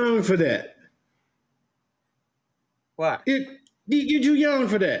too young for that. What? You're too young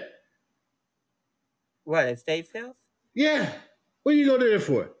for that. What, estate sales? Yeah. What do you go there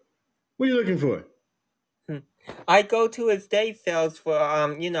for? What are you looking for? I go to estate sales for I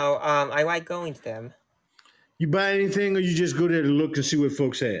like going to them. You buy anything, or you just go there to look and see what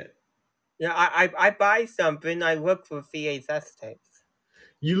folks had? Yeah, I buy something. I look for VHS tapes.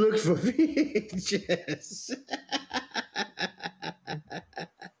 You look for VHS.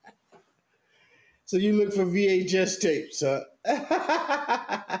 So you look for VHS tapes, huh?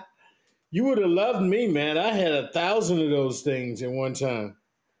 You would have loved me, man. I had 1,000 of those things at one time.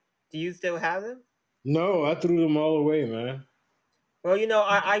 Do you still have them? No, I threw them all away, man. Well,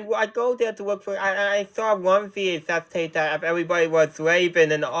 I go there to look for. I saw one VHS tape that everybody was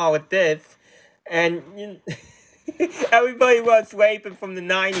raping and all of this, and everybody was raping from the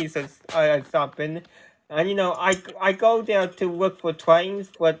 90s or something, and I go there to look for trains,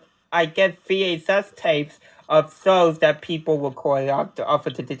 but I get VHS tapes of shows that people recorded off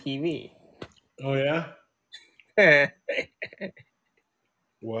of the TV. Oh yeah.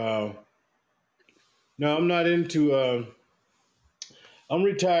 Wow. No, I'm not into. I'm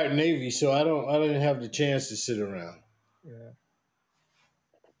retired Navy, so I didn't have the chance to sit around. Yeah.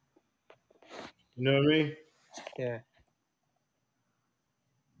 You know what I mean? Yeah.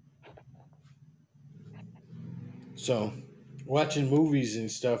 So, watching movies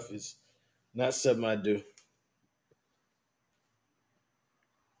and stuff is not something I do.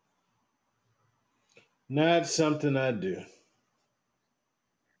 Not something I do.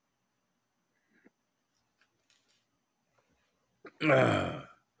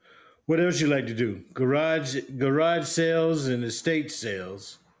 What else you like to do? Garage sales and estate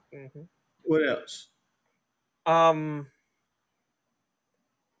sales. Hmm. What else? Um,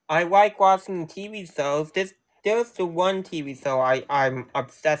 I like watching TV shows. There's the one TV show I'm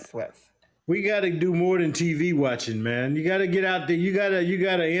obsessed with. We got to do more than TV watching, man. You got to get out there. You got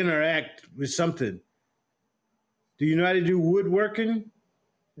to interact with something. Do you know how to do woodworking?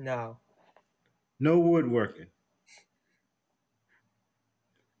 No, No woodworking.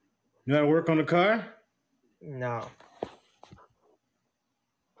 You know how to work on a car? no.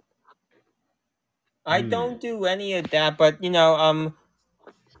 I don't do any of that, but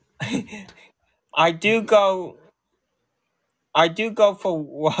I do go. I do go for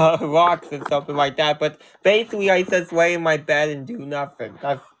walks and something like that, but basically I just lay in my bed and do nothing.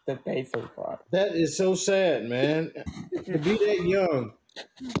 That's the basic part. That is so sad, man. To be that young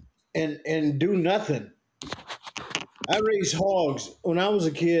and do nothing. I raised hogs. When I was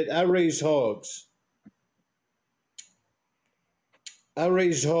a kid, I raised hogs. I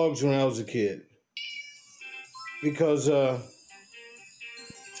raised hogs when I was a kid because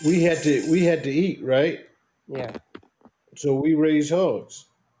we had to eat, right? Yeah. So we raised hogs,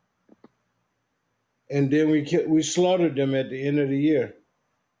 and then we slaughtered them at the end of the year.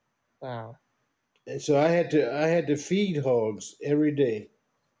 Wow. And so I had to feed hogs every day,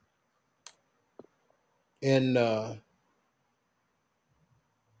 and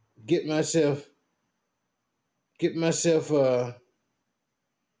get myself get myself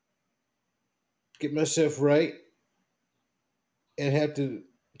get myself right, and have to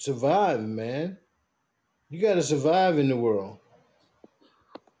survive, man. You got to survive in the world.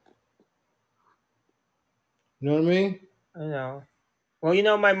 You know what I mean? I know.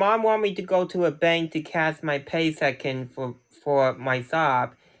 Well, my mom wanted me to go to a bank to cash my paycheck in for my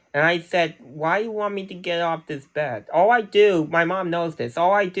job. And I said, why you want me to get off this bed? All I do, my mom knows this,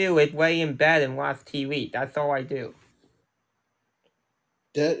 all I do is lay in bed and watch TV. That's all I do.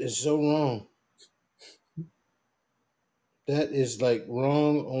 That is so wrong. That is like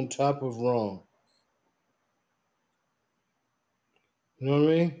wrong on top of wrong. You know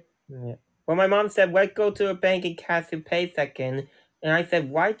what I mean? Yeah. Well, my mom said, let's go to a bank and cash your paycheck in. And I said,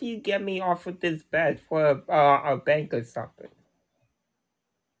 why do you get me off of this bed for a bank or something?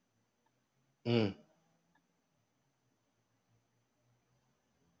 Mm.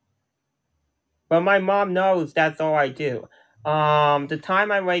 But my mom knows that's all I do. The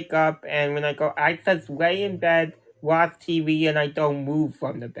time I wake up and when I go, I just lay in bed watch TV, and I don't move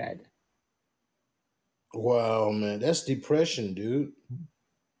from the bed. Wow, man, that's depression, dude.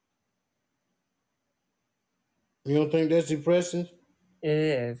 You don't think that's depressing? It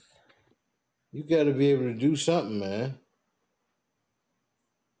is. You got to be able to do something, man.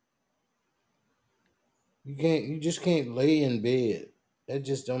 You can't. You just can't lay in bed. That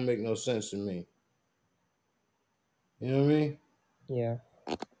just don't make no sense to me. You know what I mean? Yeah.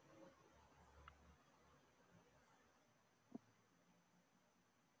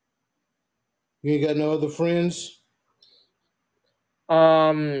 You ain't got no other friends.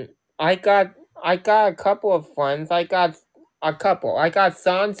 Um, I got I got a couple of friends. I got a couple. I got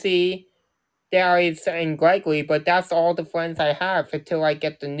Sansi, Darius, and Gregory, but that's all the friends I have until I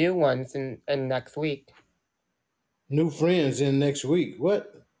get the new ones in next week. New friends in next week.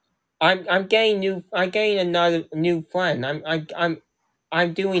 What? I'm getting another new friend.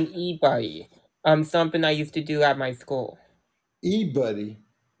 I'm doing eBuddy. Something I used to do at my school. E-buddy.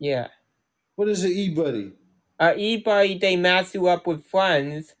 Yeah. What is an e-buddy? eBuddy, they match you up with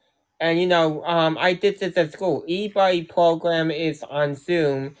friends. And I did this at school. eBuddy program is on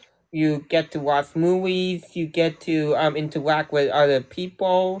Zoom. You get to watch movies, you get to interact with other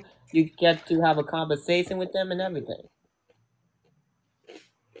people, you get to have a conversation with them and everything.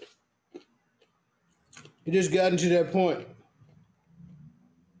 You just gotten to that point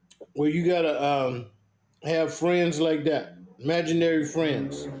where you gotta have friends like that, imaginary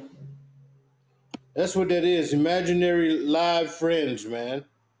friends. That's what that is, imaginary live friends, man.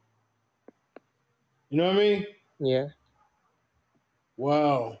 You know what I mean? Yeah.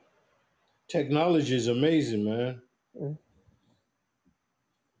 Wow, technology is amazing, man. Mm.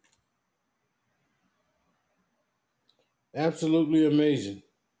 Absolutely amazing.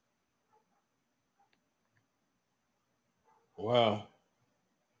 Wow.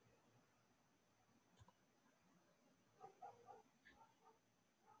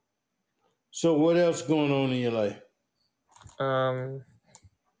 So what else going on in your life? Um,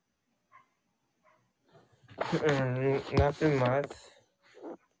 Nothing much.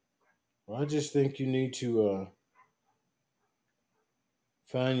 Well, I just think you need to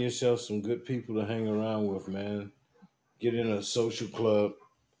find yourself some good people to hang around with, man. Get in a social club.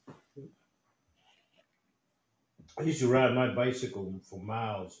 I used to ride my bicycle for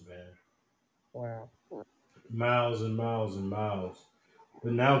miles, man. Wow. Miles and miles and miles.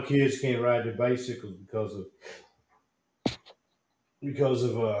 But now kids can't ride their bicycles because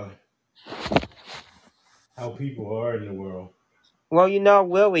of how people are in the world. Well,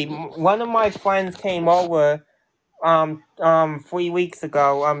 Willie, one of my friends came over 3 weeks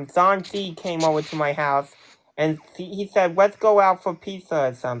ago. Zanji came over to my house, and he said, "Let's go out for pizza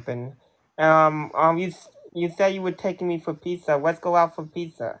or something." You said you were taking me for pizza. Let's go out for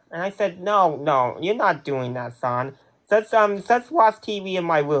pizza. And I said, "No, no, you're not doing that, son. Let's watch TV in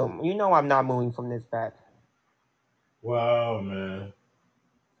my room. You know I'm not moving from this bed." Wow, man.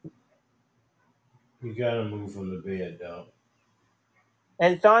 You gotta move from the bed, dog.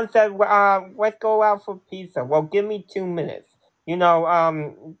 And Son said, let's go out for pizza. Well, give me 2 minutes. I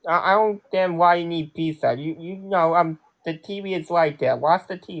don't understand why you need pizza. The TV is right there. Watch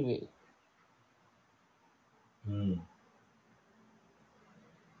the TV. Mm,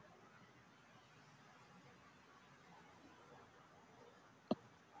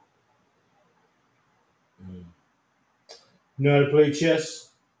 mm. You know how to play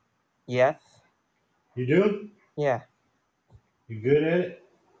chess? Yes. You do? Yeah. You good at it?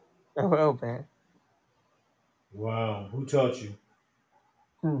 A little bit. Wow. Who taught you?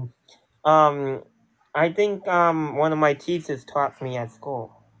 Hmm. Um, I think one of my teachers taught me at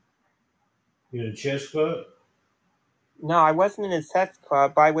school. You in a chess club? No, I wasn't in a sex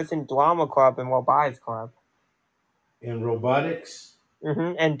club. I was in drama club and robotics club. In robotics?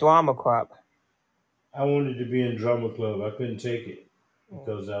 And drama club. I wanted to be in drama club. I couldn't take it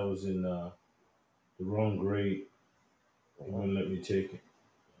because I was in the wrong grade. They wouldn't let me take it.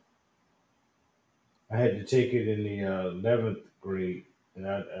 I had to take it in the 11th grade, and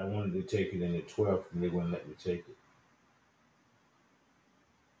I wanted to take it in the 12th, and they wouldn't let me take it.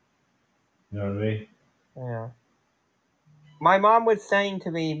 You know what I mean? Yeah. My mom was saying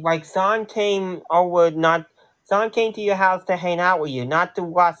to me, like, Son came to your house to hang out with you, not to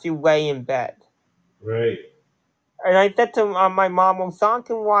watch you lay in bed. Right. And I said to my mom, well, Son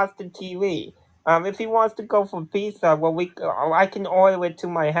can watch the TV. If he wants to go for pizza, well, I can order it to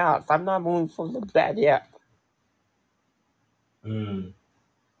my house. I'm not moving from the bed yet. Mm.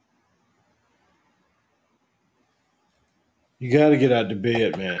 You got to get out the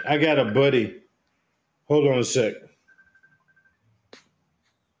bed, man. I got a buddy. Hold on a sec.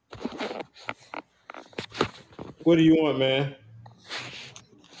 What do you want, man?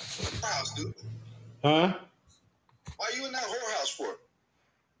 House, dude. Huh? Why you in that whorehouse for?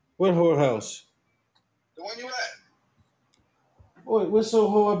 What whorehouse? The one you at? What's so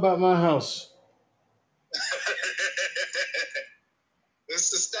whore about my house? It's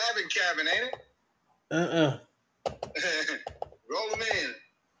the stabbing cabin, ain't it? Roll them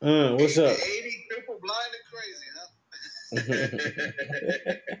in. What's up? 80 triple blind and crazy, huh?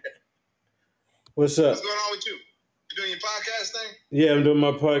 What's up? What's going on with you? You doing your podcast thing? Yeah, I'm doing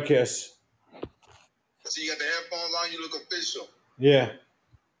my podcast. So you got the headphones on, you look official. Yeah.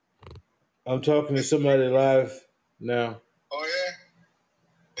 I'm talking to somebody live now. Oh,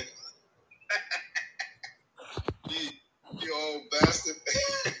 yeah? you old bastard.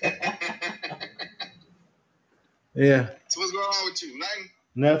 Yeah. So what's going on with you? Nothing?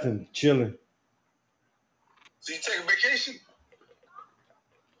 Nothing. Chilling. So you take a vacation?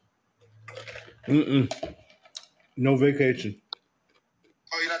 No vacation.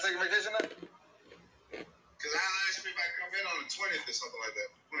 Oh, you're not taking vacation now? Because I asked me if I come in on the 20th or something like that.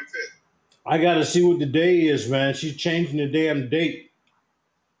 25th. I gotta see what the day is, man. She's changing the damn date.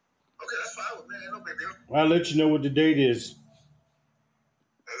 Okay, that's fine with me. Ain't no big deal. I'll let you know what the date is.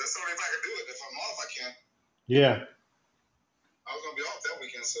 That's only if I can do it. If I'm off, I can. Yeah. I was gonna be off that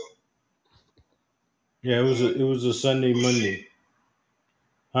weekend, so. Yeah, it was a Sunday, Who's Monday. she?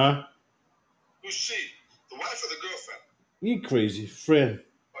 Huh? Who's she? The wife or the girlfriend? You crazy, friend.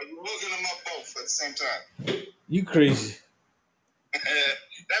 Are you hooking them up both at the same time? You crazy.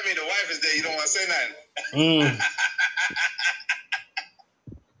 That means the wife is there. You don't want to say nothing.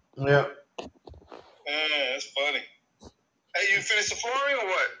 Yeah. That's funny. Hey, you finished the flooring or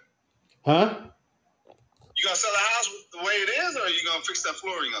what? Huh? You gonna sell the house the way it is, or you gonna fix that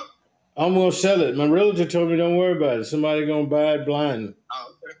flooring up? I'm gonna sell it. My realtor told me don't worry about it. Somebody gonna buy it blind.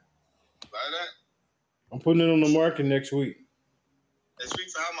 Oh, okay. Buy that? I'm putting it on the market next week. Next week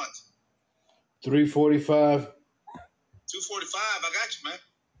for how much? $345. $245. I got you, man.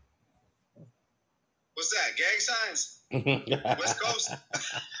 What's that? Gang signs? West Coast?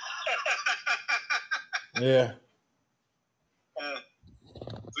 Yeah.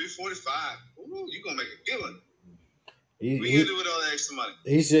 $345. Ooh, you gonna make a good one. What He, you gonna do with all that extra money?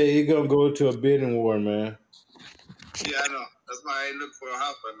 he said he's gonna go to a bidding war, man. Yeah, I know. That's why I ain't looking for a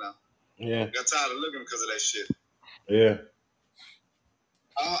house right now. Yeah. Got tired of looking because of that shit. Yeah.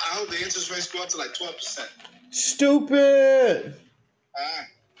 I hope the interest rates go up to like 12%. Stupid.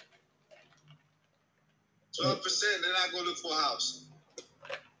 12%, then I go look for a house.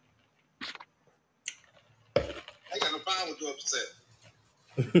 I ain't got no problem with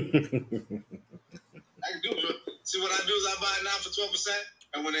 12%. I can do it. See, what I do is I buy it now for 12%,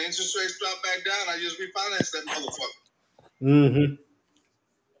 and when the interest rates drop back down, I just refinance that motherfucker. Mm-hmm.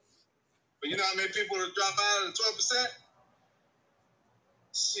 But you know how many people that drop out of the 12%?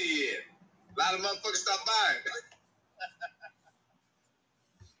 Shit. A lot of motherfuckers stop buying.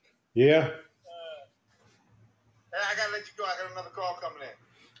 Yeah. Hey, I gotta let you go. I got another call coming in.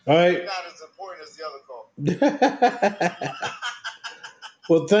 All right. Not as important as the other call.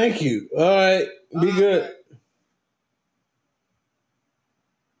 Well, thank you. All right. Be good. Man.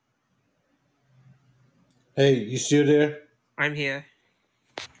 Hey, you still there? I'm here.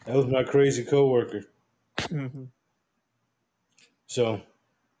 That was my crazy coworker. Mm-hmm. So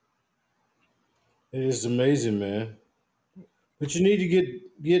it is amazing, man. But you need to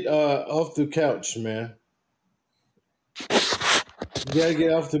get off the couch, man. You gotta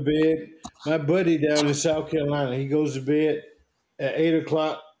get off the bed. My buddy down in South Carolina, he goes to bed at 8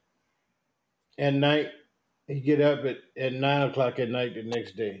 o'clock at night. He get up at 9 o'clock at night the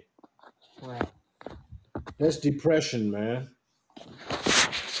next day. Wow. That's depression, man.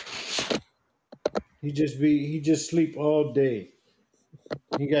 He just sleep all day.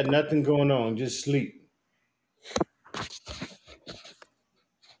 He got nothing going on, just sleep.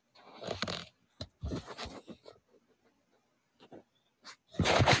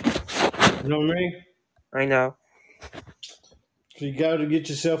 You know what I mean? I know. So you got to get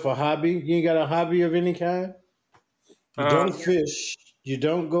yourself a hobby. You ain't got a hobby of any kind? You don't fish. You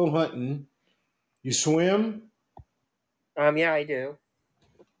don't go hunting. You swim? Yeah, I do.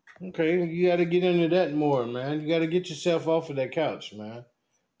 Okay, you got to get into that more, man. You got to get yourself off of that couch, man.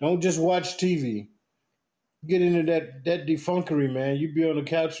 Don't just watch TV. Get into that defunkery, man. You be on the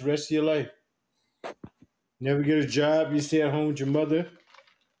couch the rest of your life. Never get a job. You stay at home with your mother.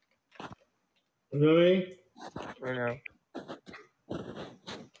 You know what I mean? I know.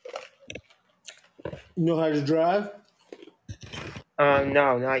 You know how to drive?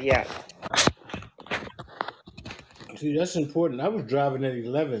 No, not yet. See, that's important. I was driving at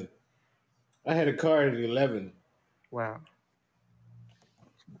 11. I had a car at 11. Wow.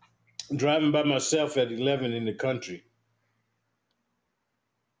 Driving by myself at 11 in the country.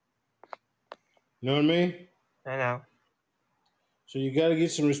 You know what I mean? I know. So you got to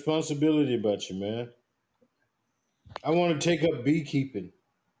get some responsibility about you, man. I want to take up beekeeping.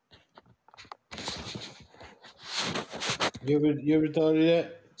 You ever thought of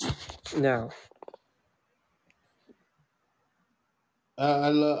that? No. I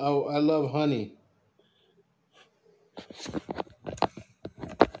love honey.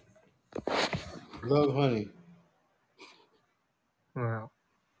 Love honey. Wow.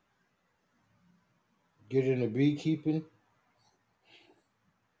 Get into beekeeping.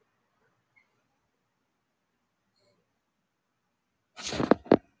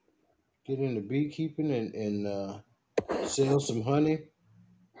 Get into beekeeping and sell some honey.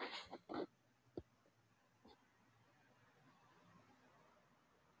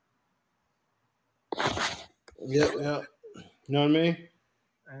 Yep, yep. You know what I mean?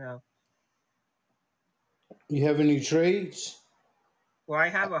 I know. You have any trades? Well, I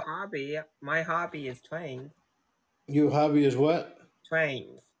have a hobby. My hobby is trains. Your hobby is what?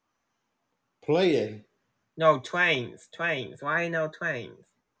 Trains. Playing. No, trains. Trains. Why no trains?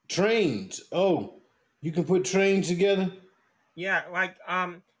 Trains. Oh, you can put trains together? Yeah, like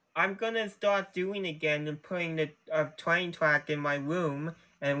I'm gonna start doing again and putting the train track in my room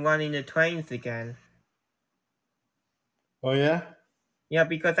and running the trains again. Oh, yeah? Yeah,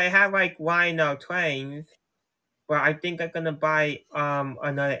 because I have like Rhino trains, but I think I'm gonna buy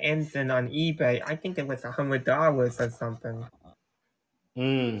another engine on eBay. I think it was $100 or something.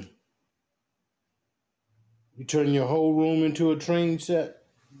 Mm. You turn your whole room into a train set?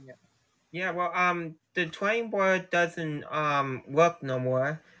 Yeah. Yeah, well, the train board doesn't work no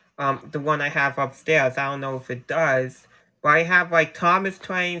more. The one I have upstairs, I don't know if it does, but I have like Thomas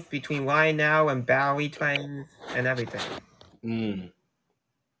trains between Lionel and Bowery trains and everything. Mm.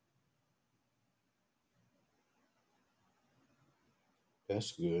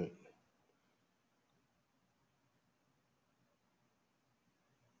 That's good.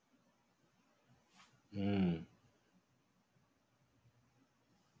 Mm.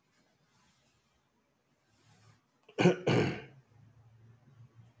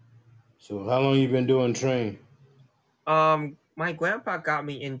 So how long you been doing train? My grandpa got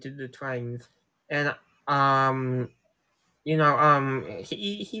me into the trains, and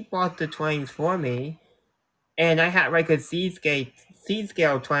he bought the trains for me, and I had like a C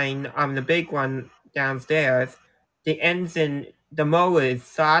scale train, the big one downstairs. The motor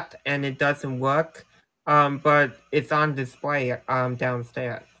is shot and it doesn't work, but it's on display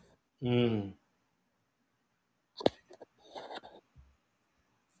downstairs. Mm.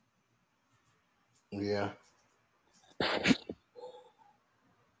 Yeah.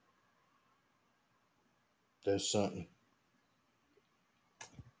 That's something.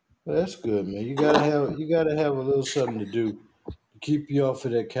 Well, that's good, man. You gotta have a little something to do to keep you off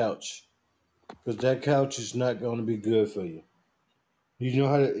of that couch. Because that couch is not gonna be good for you. Do you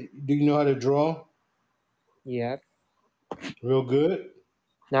know how to draw? Yep, Real good?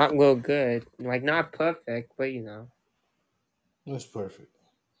 not real good, like not perfect, but you know. That's perfect.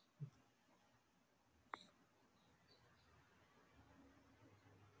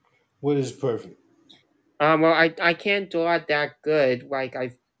 What is perfect? Well, I can't draw that good. Not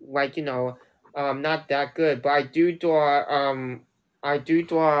that good. But I do draw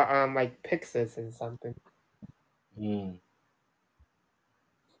like pixels and something. Mm.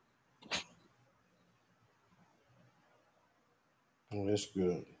 Oh, that's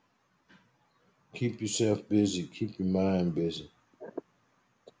good. Keep yourself busy. Keep your mind busy.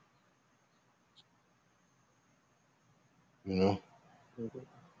 You know?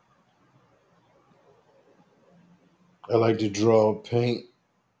 I like to draw, paint,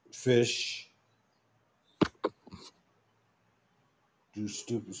 fish, do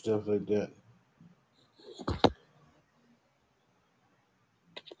stupid stuff like that.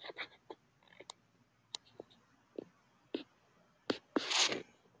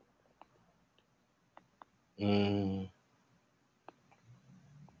 Mm.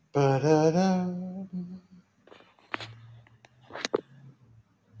 Ba-da-da.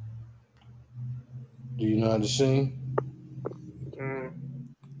 Do you know how to sing? Mm.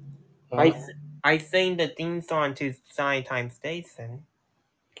 Huh? I sing the theme song to Sign Time Station.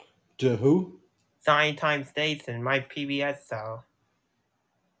 To who? Sign Time Station, my PBS show.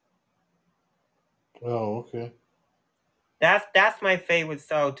 Oh, okay. That's my favorite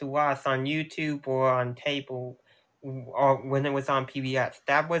show to watch on YouTube or on tape or when it was on PBS.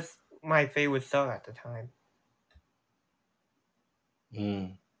 That was my favorite show at the time.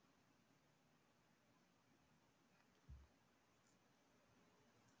 Mm.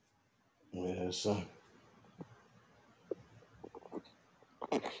 so.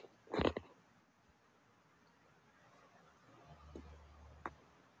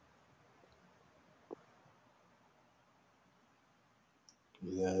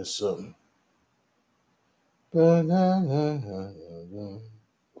 Yeah, it's something.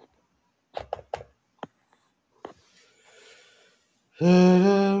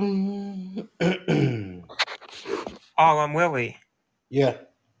 Willie. Yeah.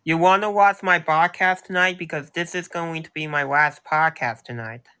 You want to watch my podcast tonight? Because this is going to be my last podcast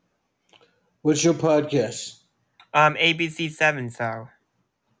tonight. What's your podcast? ABC7, so.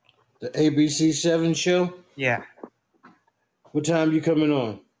 The ABC7 show? Yeah. What time you coming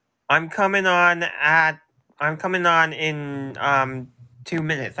on? I'm coming on in 2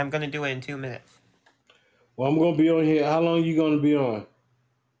 minutes. I'm gonna do it in 2 minutes. Well, I'm gonna be on here. How long you gonna be on?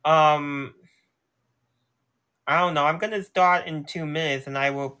 I don't know. I'm gonna start in 2 minutes, and I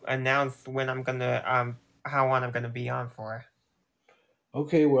will announce when I'm gonna how long I'm gonna be on for.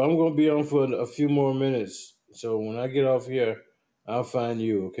 Okay, well, I'm gonna be on for a few more minutes. So when I get off here, I'll find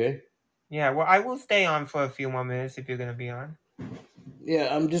you. Okay? Yeah. Well, I will stay on for a few more minutes if you're gonna be on.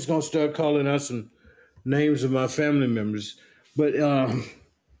 Yeah, I'm just gonna start calling out some names of my family members. But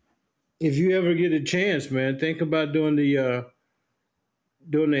if you ever get a chance, man, think about doing the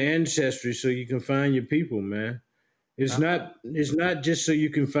ancestry so you can find your people, man. It's not just so you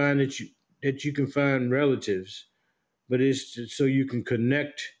can find that you can find relatives, but it's so you can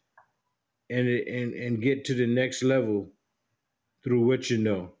connect and get to the next level through what you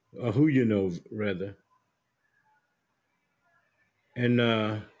know or who you know rather, and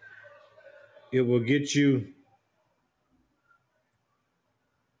it will get you.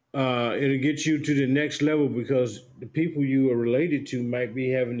 It'll get you to the next level because the people you are related to might be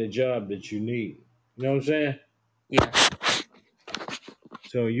having the job that you need. You know what I'm saying? Yeah.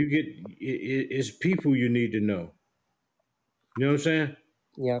 So you get it's people you need to know. You know what I'm saying?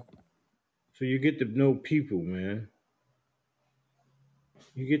 Yep. So you get to know people, man.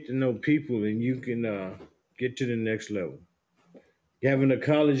 You get to know people, and you can get to the next level. Having a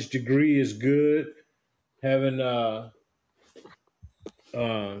college degree is good. Having a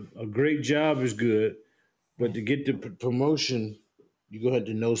great job is good, but to get the promotion, you're gonna have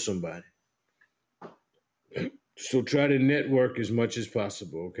to know somebody. So try to network as much as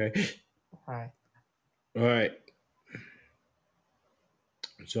possible. Okay. All right. All right.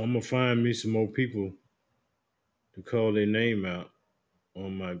 So I'm gonna find me some more people to call their name out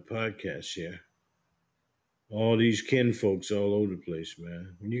on my podcast here. All these kin folks all over the place,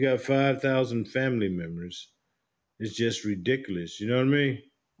 man. When you got 5,000 family members, it's just ridiculous. You know what I mean?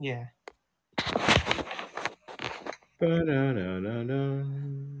 Yeah. Ba-da-da-da-da.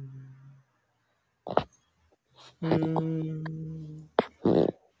 Mm.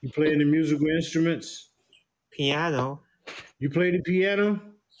 You playing the musical instruments? Piano. You play the piano?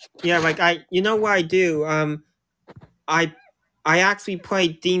 Yeah, like you know what I do? I actually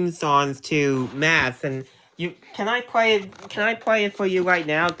play theme songs to Mass, and can I play it? Can I play it for you right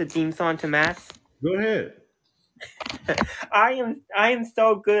now? The theme song to Mass. Go ahead. I am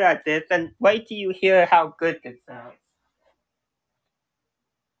so good at this, and wait till you hear how good this sounds.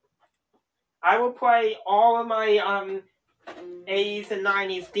 I will play all of my 80s and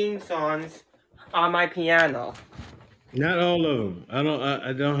 90s theme songs on my piano. Not all of them.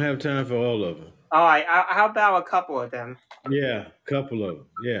 I don't have time for all of them. All right. How about a couple of them? Yeah, a couple of them.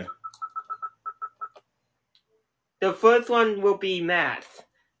 Yeah. The first one will be Mass.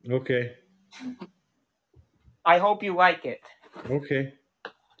 Okay. I hope you like it. Okay.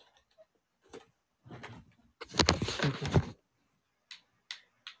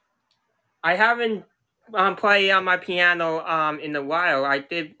 I haven't played on my piano in a while. I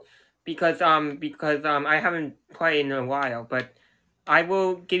did because I haven't played in a while, but I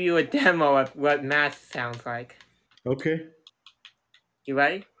will give you a demo of what Mass sounds like. Okay. You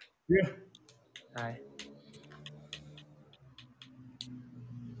ready? Yeah. All right.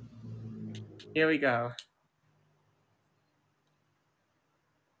 Here we go.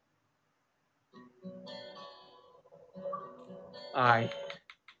 All right.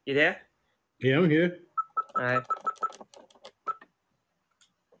 You there? Yeah, I'm here. All right.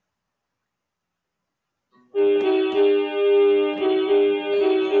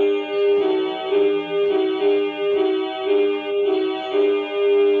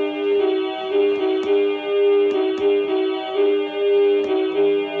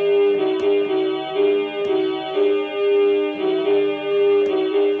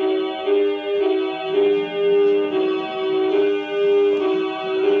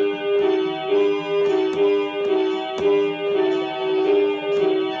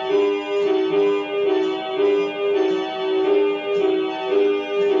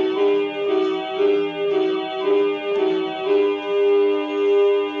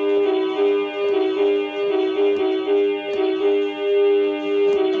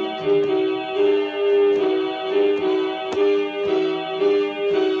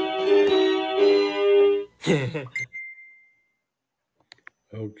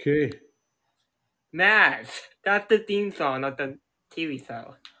 Okay. Maz. That's the theme song of the TV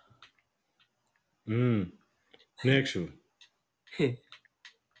show. Next one.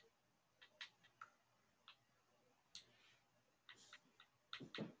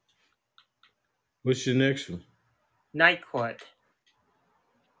 What's your next one? Night Court.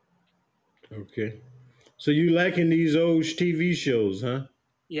 Okay. So you liking these old TV shows, huh?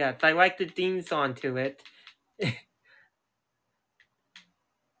 Yes, I like the theme song to it.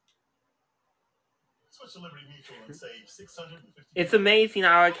 Switch to Liberty Mutual and save $650. It's amazing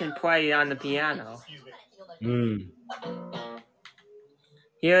how I can play it on the piano.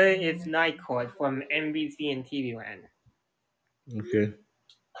 Here is Night Court from NBC and TV Land. Okay.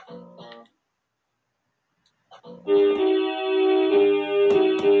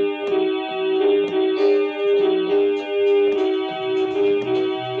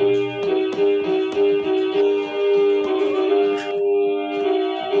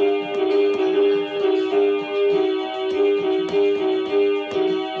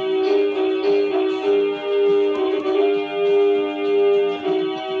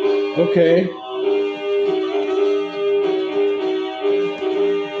 Okay.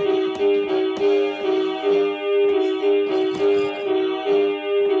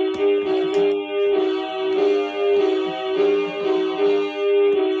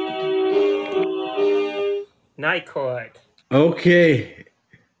 Night Court. Okay.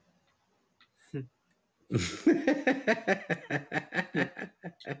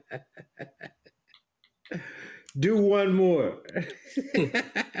 Do one more.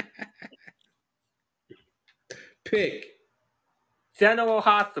 Pick. General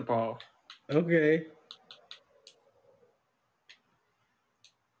Hospital. Okay.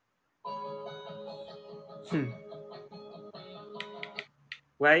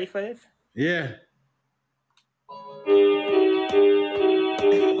 Ready for this? Yeah.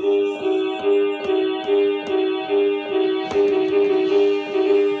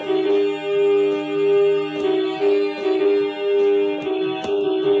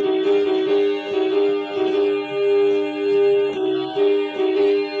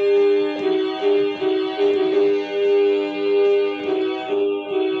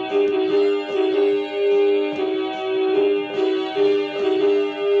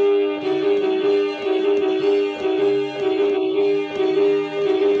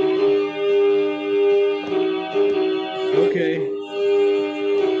 Okay.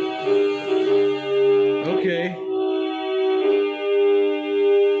 Okay.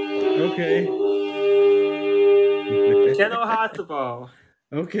 Okay. General Hospital.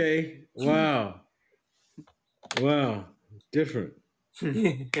 Okay. Wow. Wow. Different.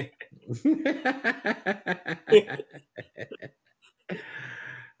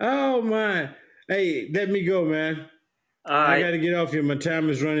 Oh my. Hey, let me go, man. I got to get off here. My time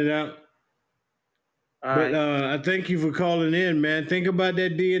is running out. But I thank you for calling in, man. Think about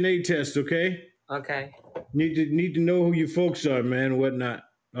that DNA test, okay? Okay. Need to know who your folks are, man, and whatnot.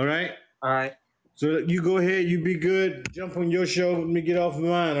 All right? All right. So you go ahead, you be good. Jump on your show. Let me get off of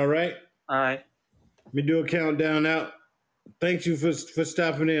mine, all right? All right. Let me do a countdown out. Thank you for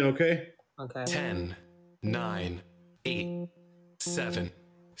stopping in, okay? Okay. 10, 9, 8, 7,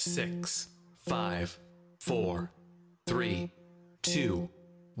 6, 5, 4, 3, 2,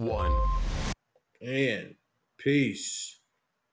 1. And peace.